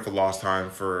to, make up for lost time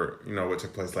for, what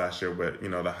took place last year with,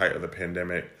 the height of the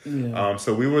pandemic. Yeah.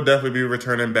 So we will definitely be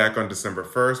returning back on December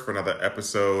 1st for another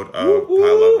episode of Pride,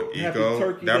 Love, and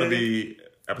Ego. That'll be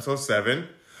episode 7.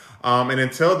 And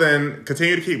until then,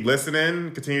 continue to keep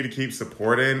listening, continue to keep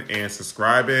supporting and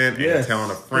subscribing and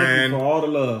telling a friend. Thank you for all the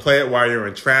love. Play it while you're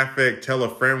in traffic. Tell a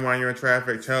friend while you're in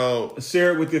traffic.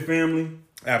 Share it with your family.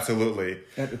 Absolutely.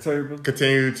 At the table.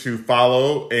 Continue to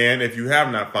follow. And if you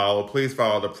have not followed, please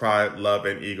follow the Pride, Love,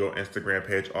 and Ego Instagram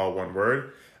page, all one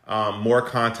word. More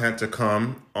content to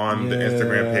come on the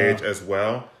Instagram page as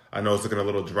well. I know it's looking a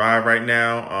little dry right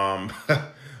now.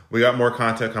 We got more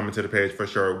content coming to the page for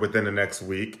sure within the next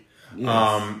week.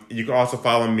 Yes. You can also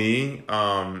follow me.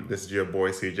 This is your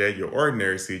boy CJ, your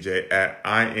ordinary CJ, at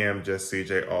I am just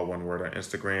CJ, all one word, on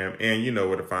Instagram. And you know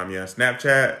where to find me on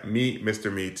Snapchat. Me,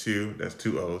 Mr. Me 2. That's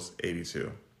 2 O's,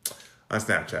 82 on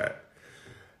Snapchat.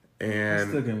 And I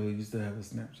still can't believe you still have a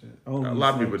Snapchat. A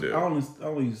lot of people do. I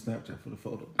only use Snapchat for the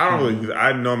photo. I don't really use it.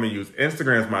 I normally use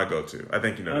Instagram's my go-to. I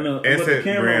think you know. I know. But the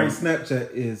camera on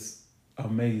Snapchat is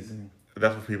amazing.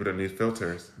 That's for people that need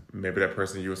filters. Maybe that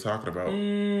person you was talking about.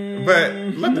 But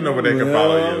let them know where they can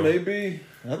follow you. Maybe.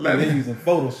 I think they're using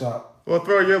Photoshop. Well,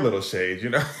 throw your little shade, you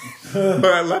know.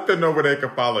 But let them know where they can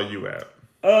follow you at.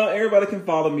 Everybody can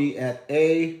follow me at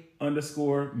 _man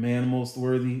most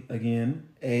worthy. Again,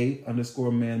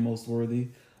 _man most worthy.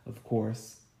 Of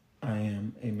course, I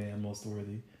am a man most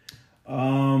worthy.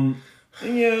 And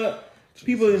yeah,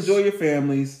 people enjoy your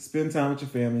families. Spend time with your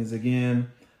families. Again,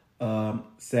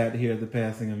 sad to hear the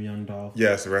passing of young Dolph.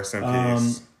 Yes, rest in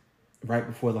peace. Right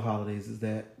before the holidays is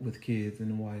that with kids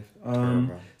and a wife.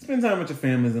 Spend time with your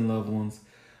families and loved ones.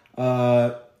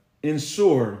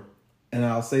 Ensure, and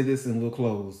I'll say this and we'll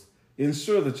close,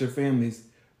 ensure that your families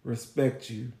respect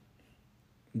you.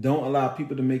 Don't allow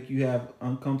people to make you have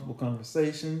uncomfortable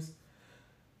conversations.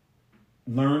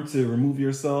 Learn to remove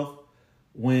yourself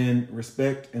when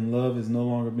respect and love is no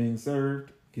longer being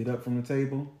served. Get up from the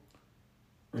table.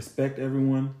 Respect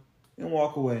everyone and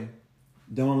walk away.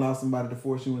 Don't allow somebody to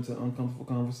force you into uncomfortable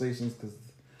conversations because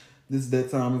this is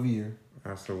that time of year.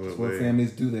 Absolutely. That's where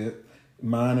families do that.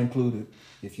 Mine included,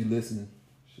 if you listen.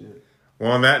 Shit.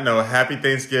 Well, on that note, happy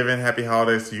Thanksgiving, happy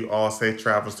holidays to you all. Safe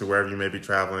travels to wherever you may be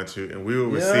traveling to. And we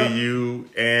will see you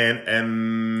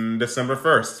in December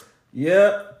 1st.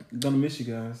 Yep. Gonna miss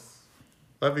you guys.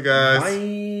 Love you guys.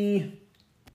 Bye.